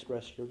you to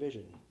express your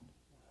vision.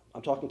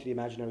 I'm talking to the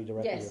imaginary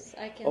director. Yes,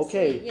 here. I can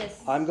okay, see.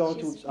 Yes, I'm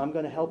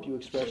going to help you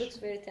express. She looks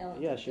very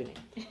talented. Yeah,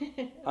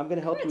 I'm going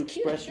to help you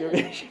express your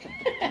vision.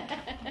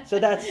 So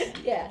that's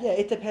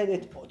It depends.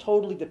 It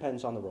totally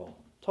depends on the role.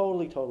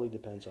 Totally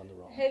depends on the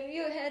role. Have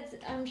you had?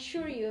 I'm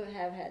sure you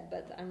have had,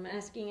 but I'm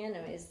asking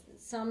anyways.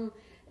 Some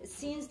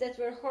scenes that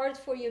were hard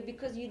for you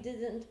because you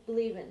didn't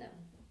believe in them.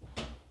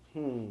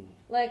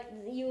 Like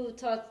you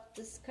thought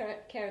this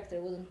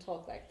character wouldn't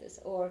talk like this,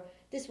 or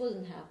this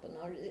wouldn't happen,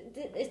 or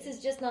this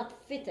is just not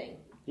fitting.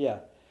 Yeah.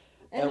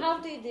 And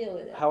how do you deal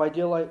with it? How I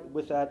deal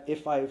with that,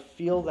 if I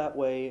feel that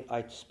way,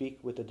 I speak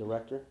with the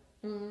director,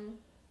 and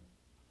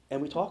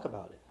we talk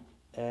about it.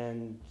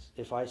 And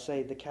if I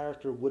say the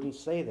character wouldn't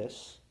say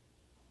this,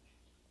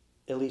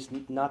 at least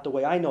not the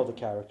way I know the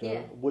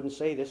character, wouldn't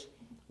say this,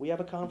 we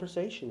have a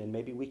conversation, and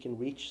maybe we can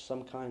reach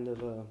some kind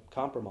of a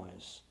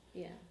compromise.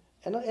 Yeah.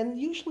 And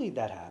usually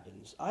that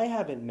happens. I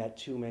haven't met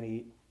too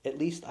many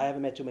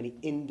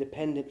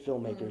independent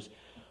filmmakers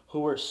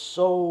who are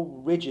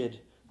so rigid.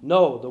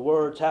 No, the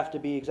words have to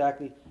be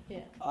exactly.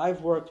 Yeah.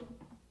 I've worked,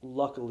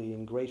 luckily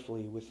and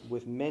gratefully,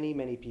 with many,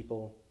 many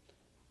people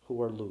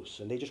who are loose,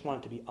 and they just want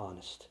it to be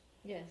honest.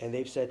 Yes. And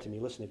they've said to me,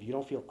 listen, if you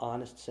don't feel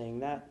honest saying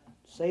that,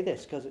 say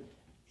this, because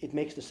it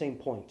makes the same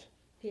point.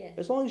 Yeah.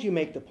 As long as you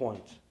make the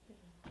point.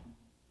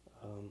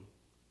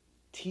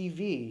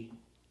 TV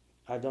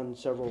I've done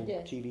several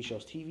Yes. TV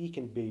shows. TV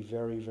can be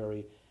very,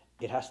 very.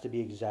 It has to be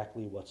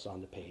exactly what's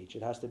on the page.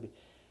 It has to be.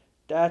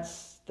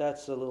 That's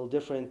a little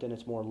different, and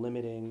it's more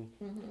limiting.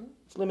 Mm-hmm.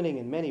 It's limiting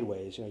in many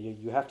ways. You know,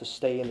 you have to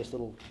stay in this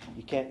little.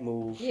 You can't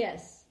move.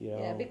 Yes. You know?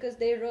 Yeah, because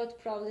they wrote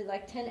probably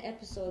like 10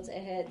 episodes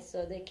ahead,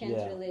 so they can't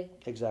Yeah, really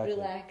exactly.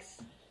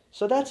 relax.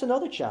 So that's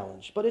another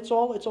challenge, but it's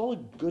all a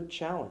good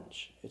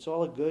challenge. It's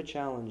all a good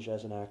challenge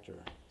as an actor.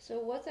 So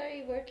what are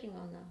you working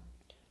on now?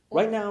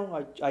 Right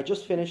now, I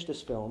just finished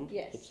this film.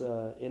 Yes. It's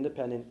an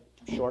independent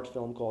short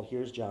film called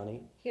Here's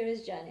Johnny. Here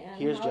is Johnny. And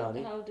Here's how,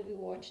 Johnny. How do we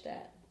watch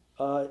that?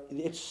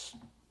 It's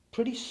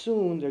pretty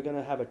soon they're going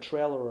to have a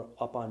trailer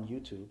up on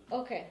YouTube.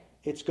 Okay.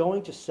 It's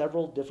going to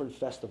several different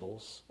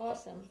festivals.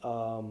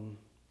 Awesome.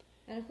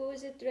 And who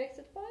is it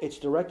directed by? It's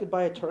directed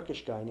by a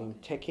Turkish guy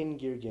named Tekin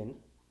Girgin.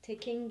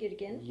 Tekin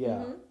Girgin. Yeah,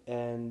 Mm-hmm.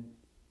 and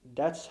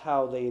that's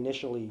how they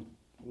initially,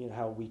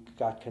 how we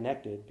got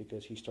connected,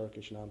 because he's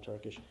Turkish and I'm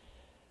Turkish.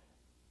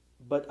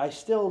 But I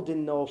still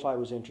didn't know if I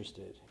was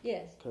interested.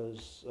 Yes.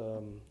 Because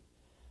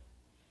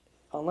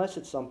unless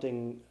it's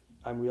something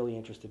I'm really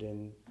interested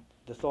in,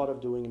 the thought of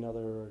doing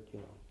another,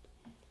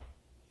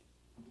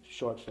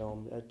 short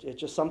film, it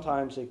just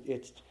sometimes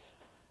it's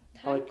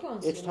Time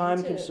consuming. it's time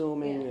too.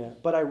 consuming. Yeah. Yeah.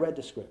 But I read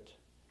the script.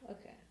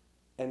 Okay.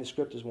 And the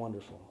script is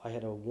wonderful.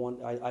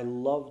 I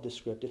love the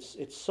script.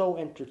 It's so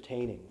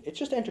entertaining. It's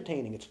just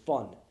entertaining. It's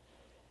fun.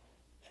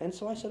 And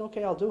so I said,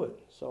 okay, I'll do it.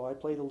 So I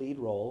play the lead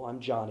role. I'm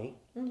Johnny.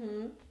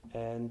 Mm-hmm.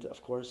 And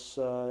of course,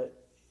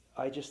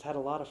 I just had a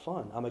lot of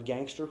fun. I'm a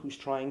gangster who's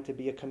trying to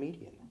be a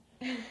comedian.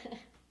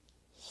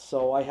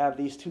 So I have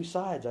these two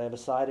sides. I have a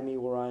side of me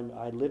where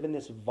I live in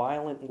this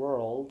violent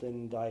world,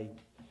 and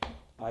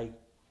I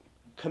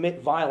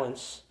commit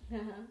violence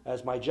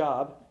as my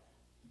job,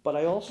 but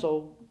I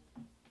also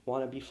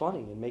want to be funny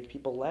and make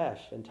people laugh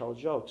and tell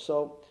jokes.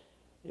 So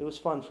it was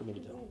fun for me to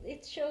do.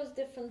 It shows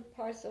different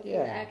parts of Yeah.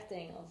 your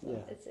acting also.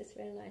 Yeah. It's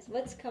very nice.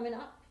 What's coming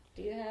up?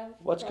 Do you have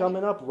What's project-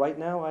 coming up right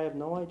now? I have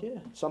no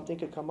idea. Something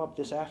could come up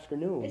this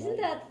afternoon. Isn't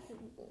that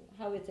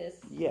how it is?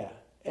 Yeah,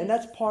 and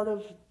that's part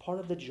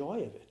of the joy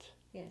of it.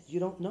 Yes. You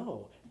don't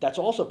know. That's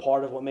also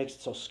part of what makes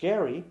it so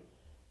scary,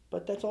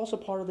 but that's also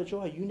part of the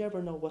joy. You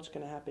never know what's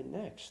going to happen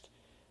next.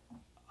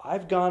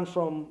 I've gone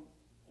from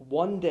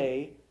one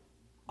day,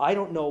 I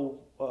don't know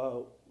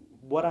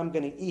what I'm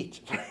going to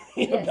eat.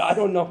 Yes. I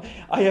don't know.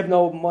 I have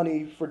no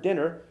money for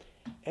dinner.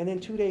 And then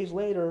 2 days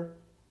later,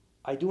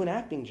 I do an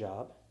acting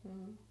job,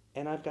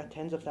 and I've got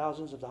tens of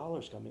thousands of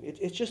dollars coming.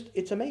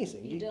 It's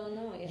amazing. You don't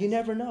know. Yes. You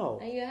never know.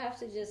 And you have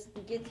to just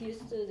get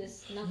used to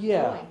this not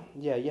Yeah, knowing.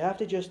 yeah. You have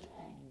to just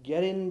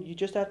get in. You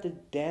just have to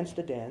dance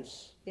the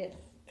dance Yes.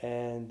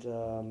 and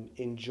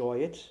enjoy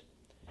it,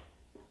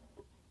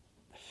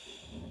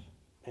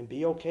 and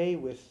be okay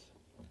with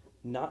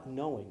not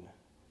knowing.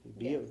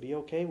 Be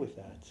okay with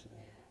that.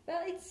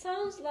 Well, it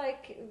sounds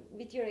like,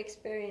 with your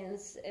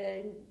experience,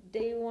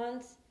 they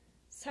want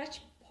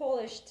such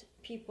polished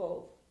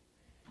people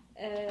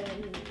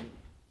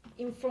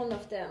in front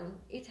of them.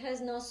 It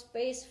has no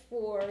space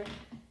for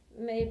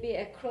maybe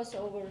a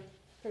crossover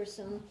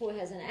person who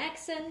has an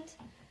accent,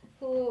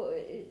 who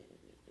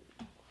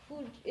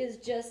is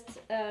just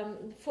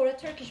for a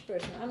Turkish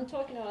person. I'm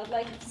talking about,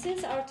 like,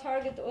 since our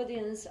target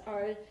audience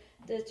are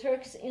the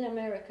Turks in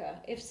America,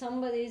 if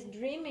somebody is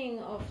dreaming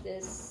of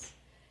this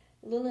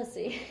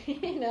lunacy,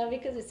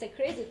 because it's a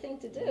crazy thing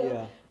to do,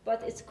 Yeah.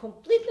 but it's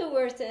completely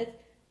worth it,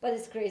 but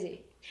it's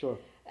crazy. Sure.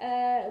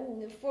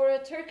 For a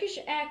Turkish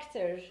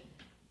actor,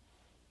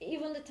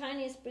 even the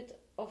tiniest bit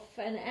of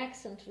an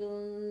accent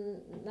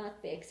will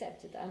not be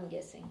accepted, I'm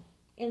guessing.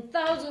 In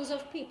thousands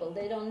of people,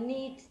 they don't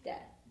need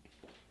that.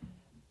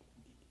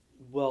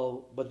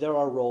 Well, but there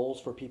are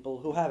roles for people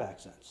who have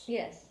accents.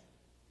 Yes.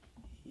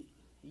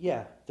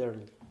 Yeah, they're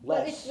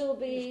But less. it will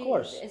be Of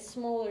course. a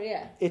smaller,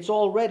 yeah. It's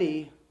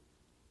already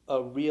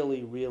a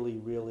really, really,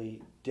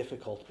 really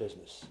difficult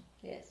business.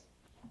 Yes.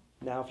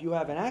 Now, if you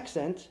have an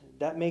accent,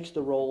 that makes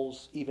the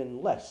roles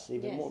even less,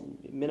 Yes. more,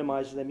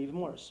 minimizes them even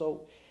more.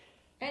 So,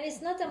 And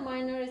it's not a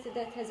minority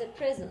that has a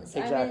presence. I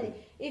Exactly. mean,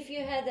 if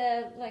you had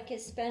a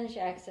Spanish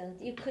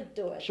accent, you could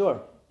do it. sure,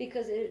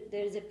 Because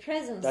there is a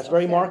presence. that's of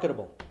very that.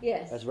 marketable.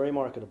 Yes. That's very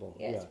marketable.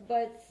 Yes, Yeah.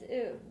 but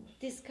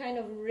this kind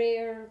of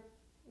rare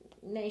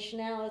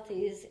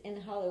nationalities in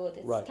Hollywood,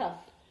 it's Right.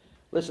 tough.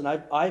 Listen,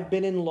 I've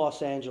been in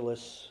Los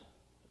Angeles,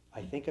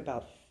 I think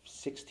about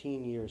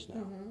 16 years now.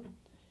 Mm-hmm.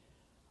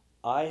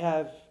 I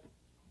have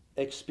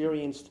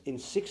experienced in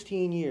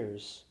 16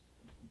 years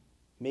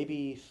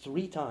maybe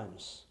 3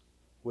 times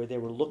where they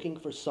were looking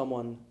for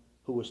someone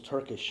who was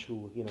Turkish,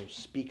 who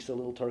speaks a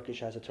little Turkish,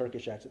 has a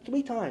Turkish accent.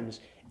 3 times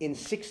in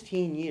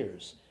 16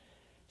 years.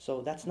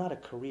 So that's not a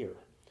career.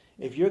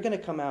 If you're going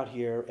to come out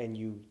here and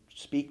you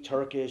speak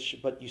Turkish,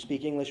 but you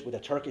speak English with a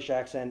Turkish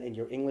accent and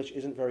your English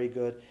isn't very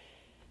good,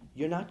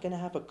 you're not going to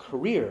have a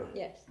career.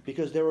 Yes.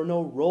 Because there are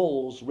no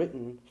roles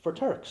written for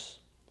Turks.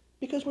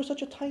 Because we're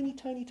such a tiny,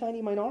 tiny,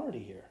 tiny minority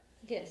here.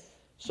 Yes.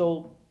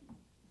 So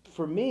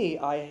for me,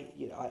 I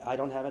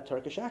don't have a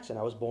Turkish accent.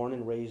 I was born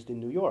and raised in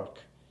New York.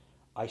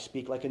 I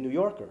speak like a New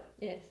Yorker.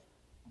 Yes.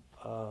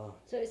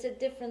 So it's a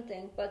different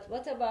thing. But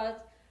what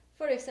about,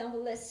 for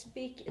example, let's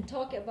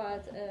talk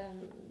about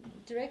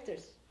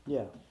directors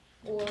Yeah.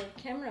 or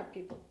camera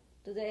people.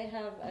 Do they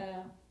have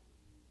a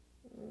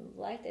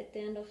light at the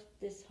end of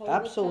this whole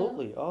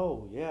Absolutely.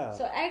 tunnel? Oh, yeah.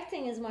 So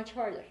acting is much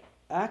harder.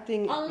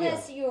 Acting,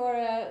 unless you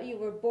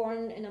were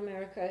born in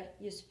America,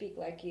 you speak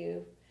like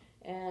you,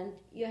 and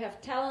you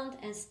have talent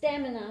and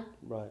stamina,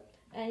 right.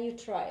 and you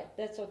try it.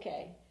 That's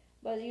okay.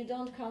 But you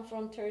don't come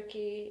from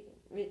Turkey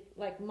with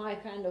like my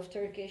kind of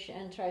Turkish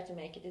and try to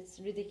make it. It's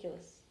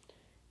ridiculous.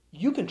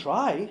 You can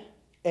try,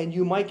 and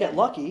you might get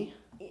lucky.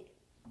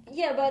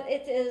 Yeah, but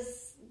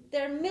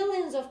there are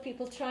millions of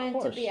people trying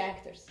to be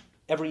actors.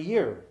 Every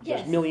year, Yes.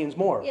 there's millions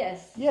more.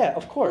 Yes. Yeah,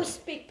 of course.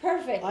 Who speak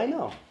perfectly. I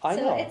know.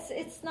 So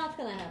it's not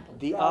going to happen.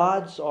 The probably.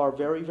 odds are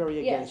very, very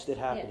against it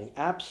happening. Yes.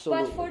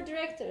 Absolutely. But for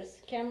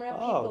directors, camera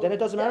people... Oh, then it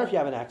doesn't matter if you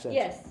have an accent.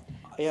 Yes.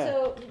 Yeah.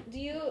 So, do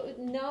you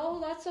know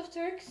lots of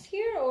Turks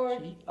here, or...?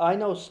 I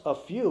know a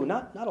few,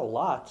 not a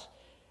lot,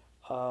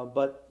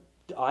 but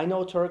I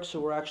know Turks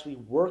who are actually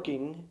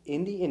working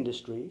in the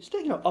industry,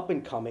 still, up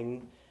and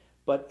coming,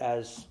 but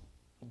as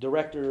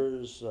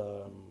directors,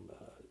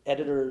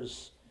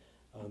 editors,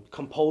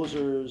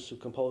 composers who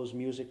compose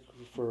music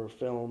for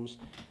films.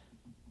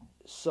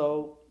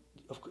 So,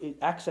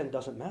 accent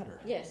doesn't matter.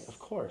 Yes. Of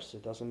course,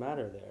 it doesn't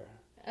matter there.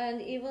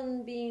 And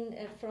even being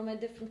from a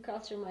different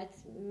culture might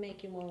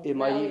make you more It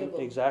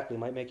valuable.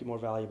 might make you more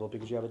valuable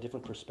because you have a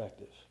different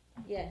perspective.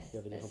 Yes, You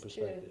have a different that's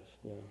perspective.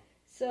 true. Yeah.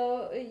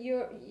 So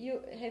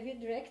have you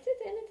directed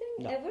anything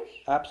No. ever?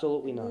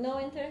 Absolutely not. No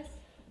interest?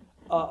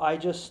 I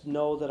just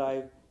know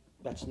that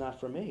that's not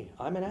for me.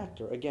 I'm an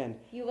actor. Again,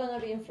 You wanna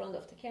be in front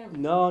of the camera?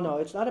 no,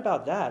 it's not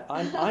about that.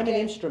 I'm an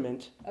Okay.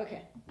 instrument.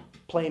 Okay.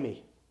 Play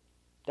me.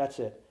 That's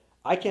it.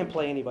 I can't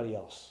play anybody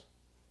else.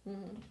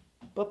 Mm-hmm.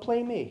 But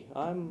play me.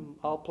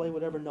 I'll play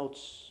whatever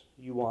notes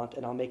you want,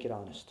 and I'll make it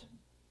honest.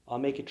 I'll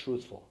make it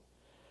truthful.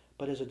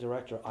 But as a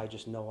director, I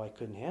just know I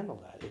couldn't handle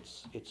that.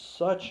 It's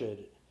such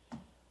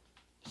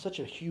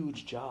a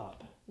huge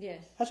job.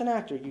 Yes. As an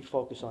actor, you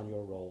focus on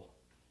your role.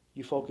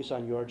 You focus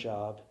on your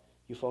job.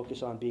 You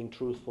focus on being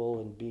truthful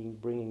and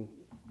bringing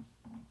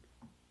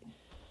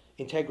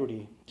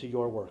integrity to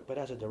your work. But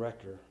as a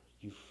director,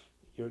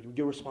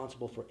 you're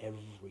responsible for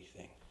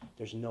everything.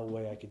 There's no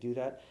way I could do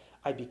that.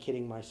 I'd be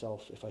kidding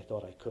myself if I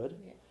thought I could.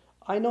 Yeah.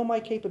 I know my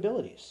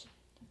capabilities.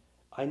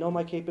 I know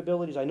my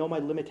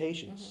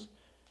limitations.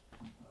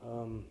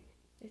 Mm-hmm.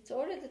 It's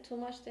already too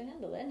much to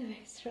handle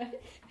anyways, right?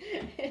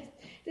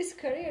 This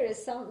career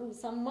is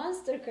some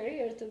monster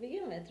career to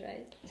begin with,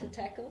 right? To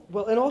tackle.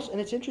 Well, and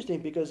it's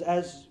interesting because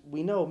as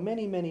we know,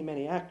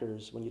 many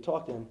actors, when you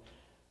talk to them,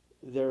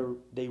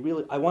 they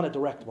really, I want to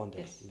direct one day.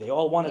 Yes. They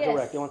all want to Yes.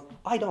 direct.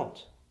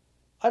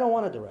 I don't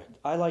want to direct.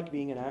 I like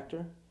being an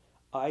actor.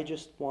 I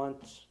just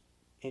want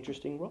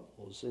interesting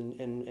roles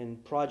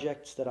and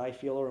projects that I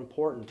feel are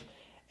important.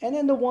 And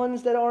then the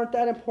ones that aren't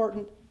that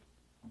important,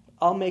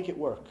 I'll make it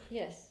work.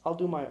 Yes. I'll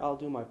do my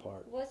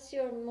part. What's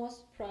your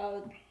most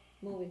proud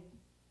movie?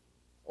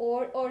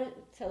 Or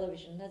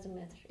television, doesn't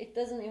matter. It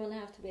doesn't even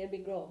have to be a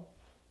big role.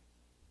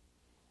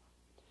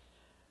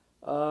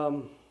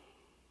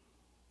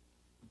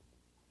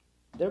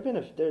 There've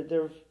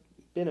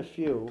been a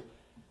few,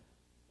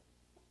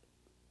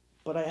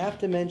 but I have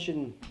to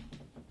mention,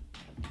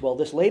 well,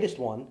 this latest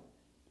one,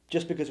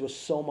 just because it was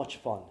so much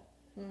fun.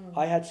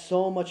 I had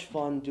so much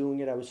fun doing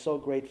it. I was so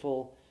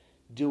grateful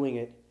doing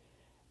it,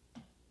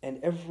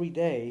 and every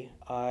day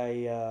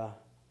I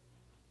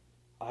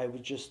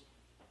would just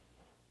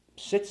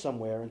sit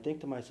somewhere and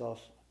think to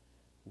myself,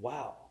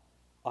 "Wow,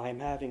 I'm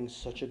having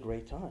such a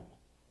great time.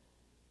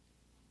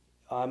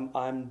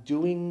 I'm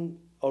doing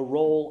a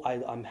role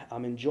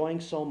I'm enjoying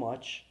so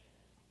much.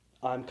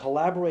 I'm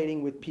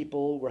collaborating with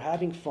people. We're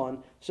having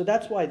fun. So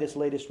that's why this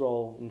latest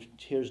role in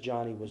Here's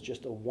Johnny was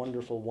just a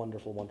wonderful,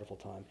 wonderful, wonderful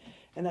time.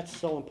 And that's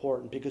so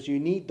important because you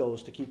need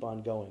those to keep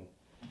on going.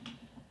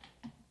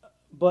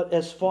 But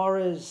as far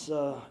as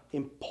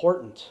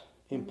important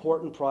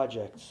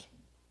projects,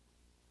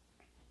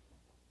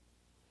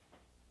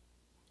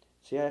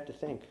 see, I have to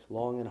think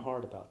long and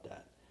hard about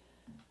that.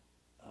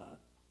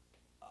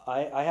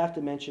 I have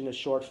to mention a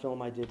short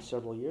film I did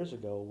several years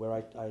ago where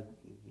I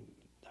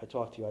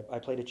talked to you. I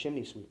played a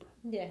chimney sweeper.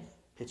 Yes.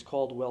 It's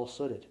called Well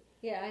Sooted.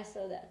 Yeah, I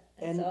saw that.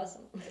 It's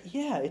awesome.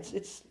 Yeah,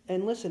 it's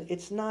and listen,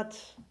 it's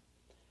not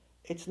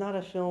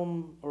a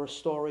film or a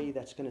story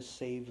that's going to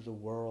save the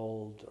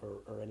world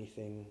or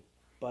anything,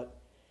 but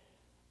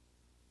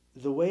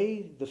the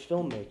way the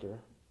filmmaker,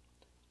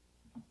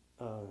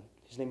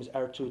 his name is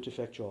Artu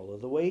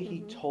Tufekcioglu, the way he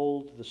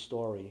told the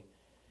story,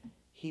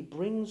 he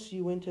brings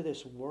you into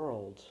this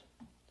world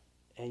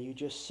and you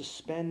just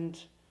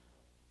suspend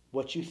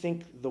what you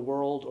think the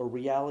world or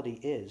reality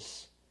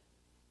is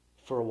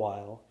for a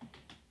while,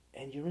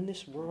 and you're in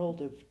this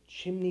world of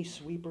chimney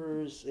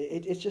sweepers.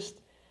 It's just,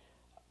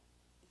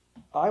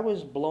 I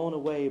was blown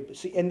away.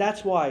 See, and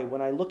that's why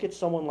when I look at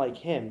someone like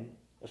him,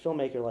 a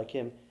filmmaker like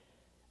him,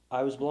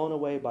 I was blown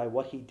away by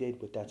what he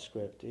did with that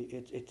script.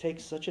 It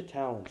takes such a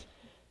talent.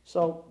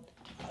 So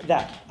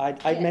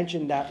I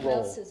mentioned that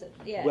role. Well suited.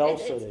 Yeah. Well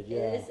suited.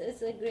 Yeah.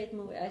 It's a great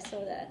movie. I saw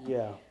that.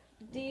 Yeah.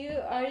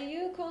 Are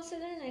you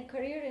considering a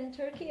career in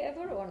Turkey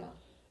ever or not?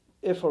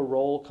 If a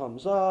role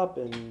comes up,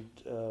 and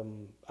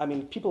I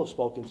mean, people have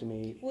spoken to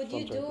me. Would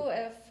you from do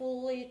Turkey. a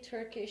fully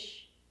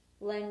Turkish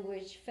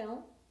language film?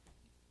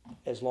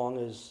 As long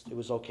as it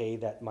was okay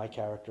that my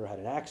character had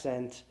an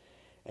accent,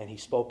 and he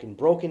spoke in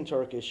broken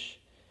Turkish.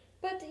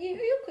 But you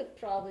could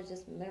probably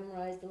just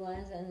memorize the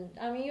lines, and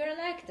I mean, you're an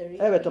actor.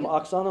 Evet ama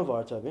aksanım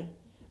var tabii.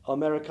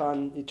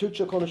 Amerikan,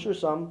 Türkçe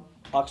konuşursam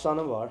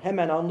aksanım var.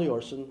 Hemen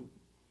anlıyorsun.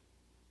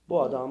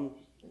 Bu adam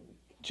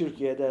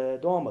Türkiye'de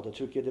doğmadı,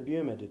 Türkiye'de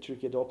büyümedi,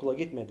 Türkiye'de okula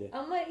gitmedi.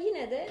 Ama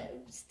yine de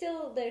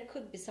still there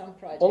could be some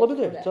project.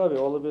 Olabilir, tabii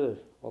olabilir.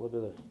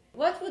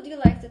 What would you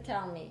like to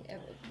tell me?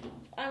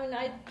 I mean,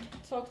 I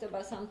talked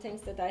about some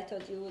things that I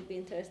thought you would be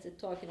interested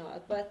talking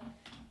about, but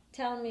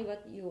tell me what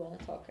you want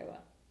to talk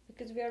about.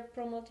 Because we are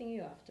promoting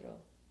you after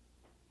all.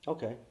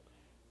 Okay.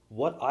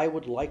 What I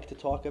would like to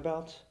talk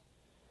about?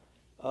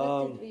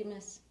 What did we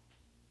miss?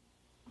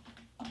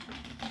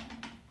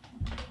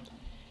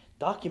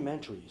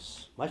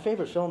 Documentaries. My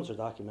favorite films are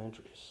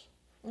documentaries.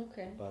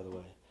 Okay. By the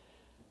way.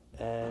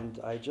 And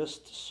I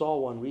just saw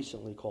one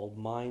recently called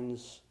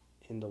Mines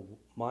in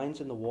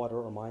the Water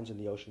or Mines in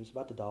the Ocean. It's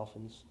about the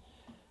dolphins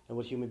and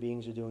what human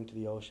beings are doing to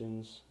the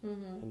oceans,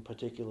 and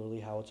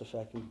particularly how it's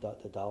affecting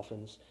the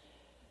dolphins.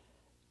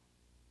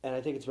 And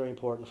I think it's very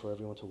important for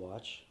everyone to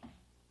watch.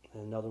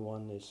 And another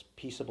one is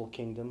Peaceable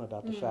Kingdom,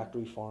 about the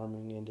factory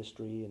farming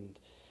industry. And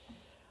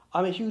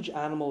I'm a huge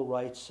animal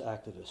rights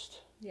activist.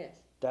 Yes.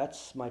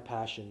 That's my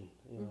passion,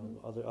 you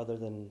know, other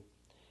than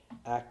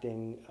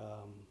acting.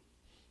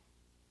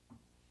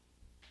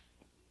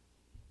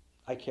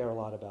 I care a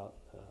lot about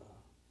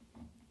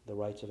the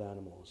rights of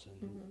animals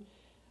and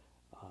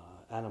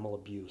animal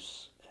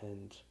abuse.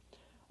 And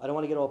I don't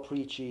want to get all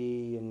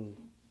preachy and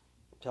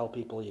tell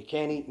people you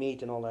can't eat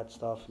meat and all that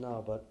stuff.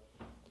 No, but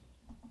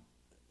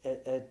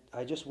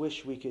I just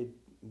wish we could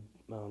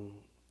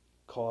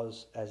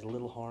cause as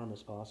little harm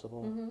as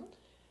possible.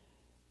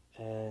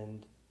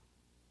 And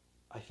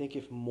I think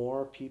if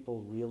more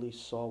people really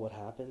saw what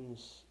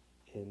happens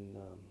in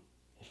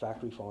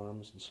factory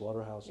farms and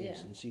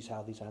slaughterhouses and sees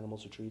how these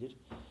animals are treated,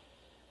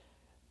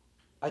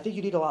 I think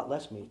you'd eat a lot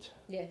less meat.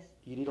 Yes.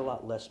 You'd eat a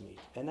lot less meat.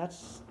 And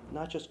that's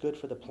not just good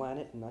for the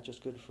planet and not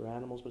just good for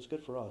animals, but it's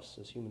good for us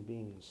as human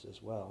beings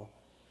as well.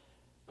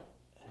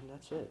 And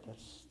that's it.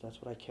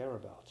 That's what I care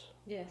about.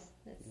 Yes,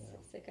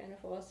 that's kind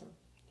of awesome.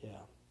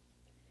 Yeah.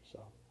 So.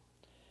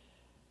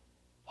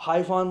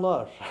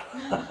 Hayvanlar.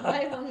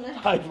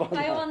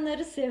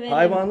 Hayvanları severim.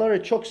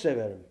 Hayvanları çok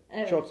severim.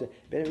 Evet. Çok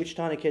Benim 3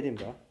 tane kedim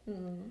var.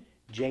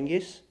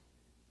 Cengiz,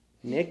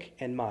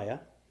 Nick and Maya.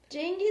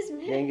 Cengiz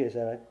mi? Cengiz,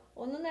 evet.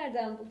 Onu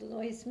nereden buldun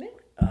o ismi?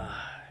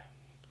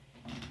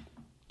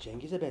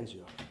 Cengiz'e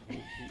benziyor.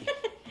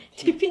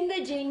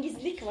 Tipinde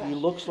Cengizlik var. He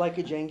looks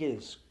like a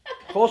Cengiz.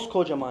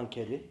 Koskocaman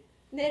kedi.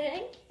 Ne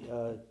renk?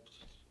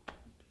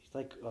 He's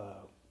like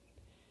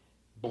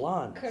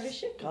blonde.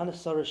 Karışık mı? Kind of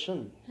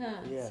sarışın.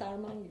 Ha, Yeah.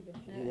 sarman gibi.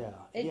 Evet.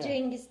 Yeah.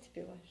 Cengiz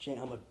tipi var.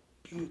 Ama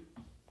büyük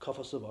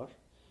kafası var.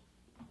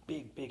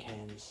 Big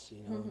hands,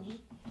 you know.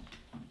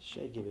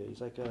 Şey gibi,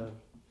 he's like a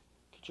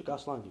küçük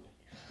aslan gibi.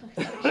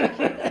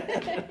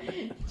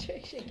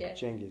 Çok şeker.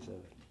 Cengiz,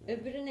 evet.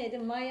 Öbürü neydi?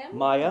 Maya mı?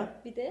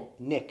 Maya. Bir de?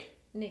 Nick.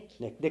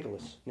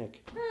 Nicholas. Yeah,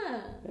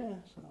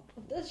 so.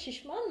 O da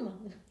şişman mı?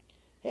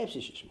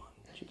 Hepsi şişman.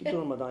 Çünkü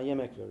durmadan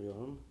yemek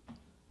veriyorum.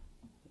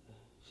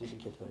 Sizin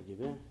kediler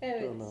gibi.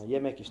 Evet. Durmadan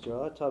yemek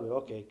istiyorlar. Tabii,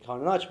 okay.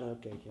 Karnın aç mı?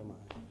 Okay, come on.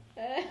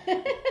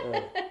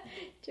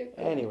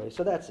 Anyway,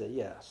 so that's it.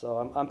 Yeah.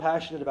 So I'm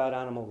passionate about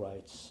animal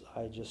rights.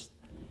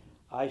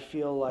 I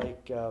feel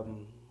like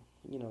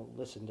you know,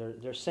 listen,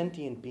 they're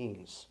sentient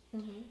beings.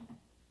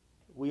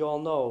 We all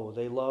know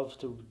they love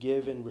to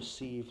give and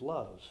receive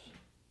love,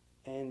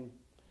 and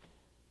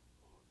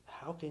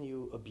how can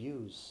you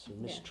abuse or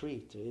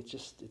mistreat?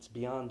 It's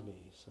beyond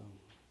me. So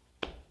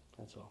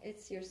that's all.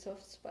 It's your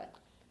soft spot.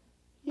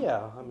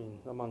 Yeah, I mean,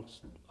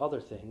 amongst other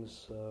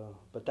things,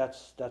 but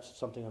that's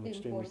something I'm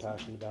extremely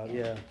passionate about.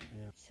 Yeah.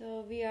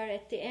 So we are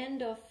at the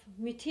end of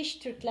Müthiş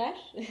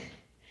Türkler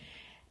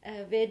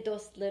ve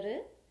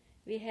dostları.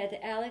 We had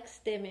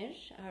Alex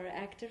Demir, our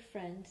actor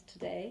friend,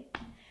 today.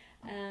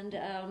 And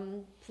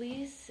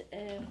please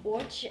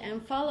watch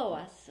and follow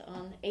us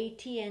on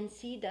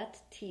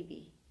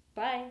atnc.tv.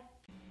 Bye.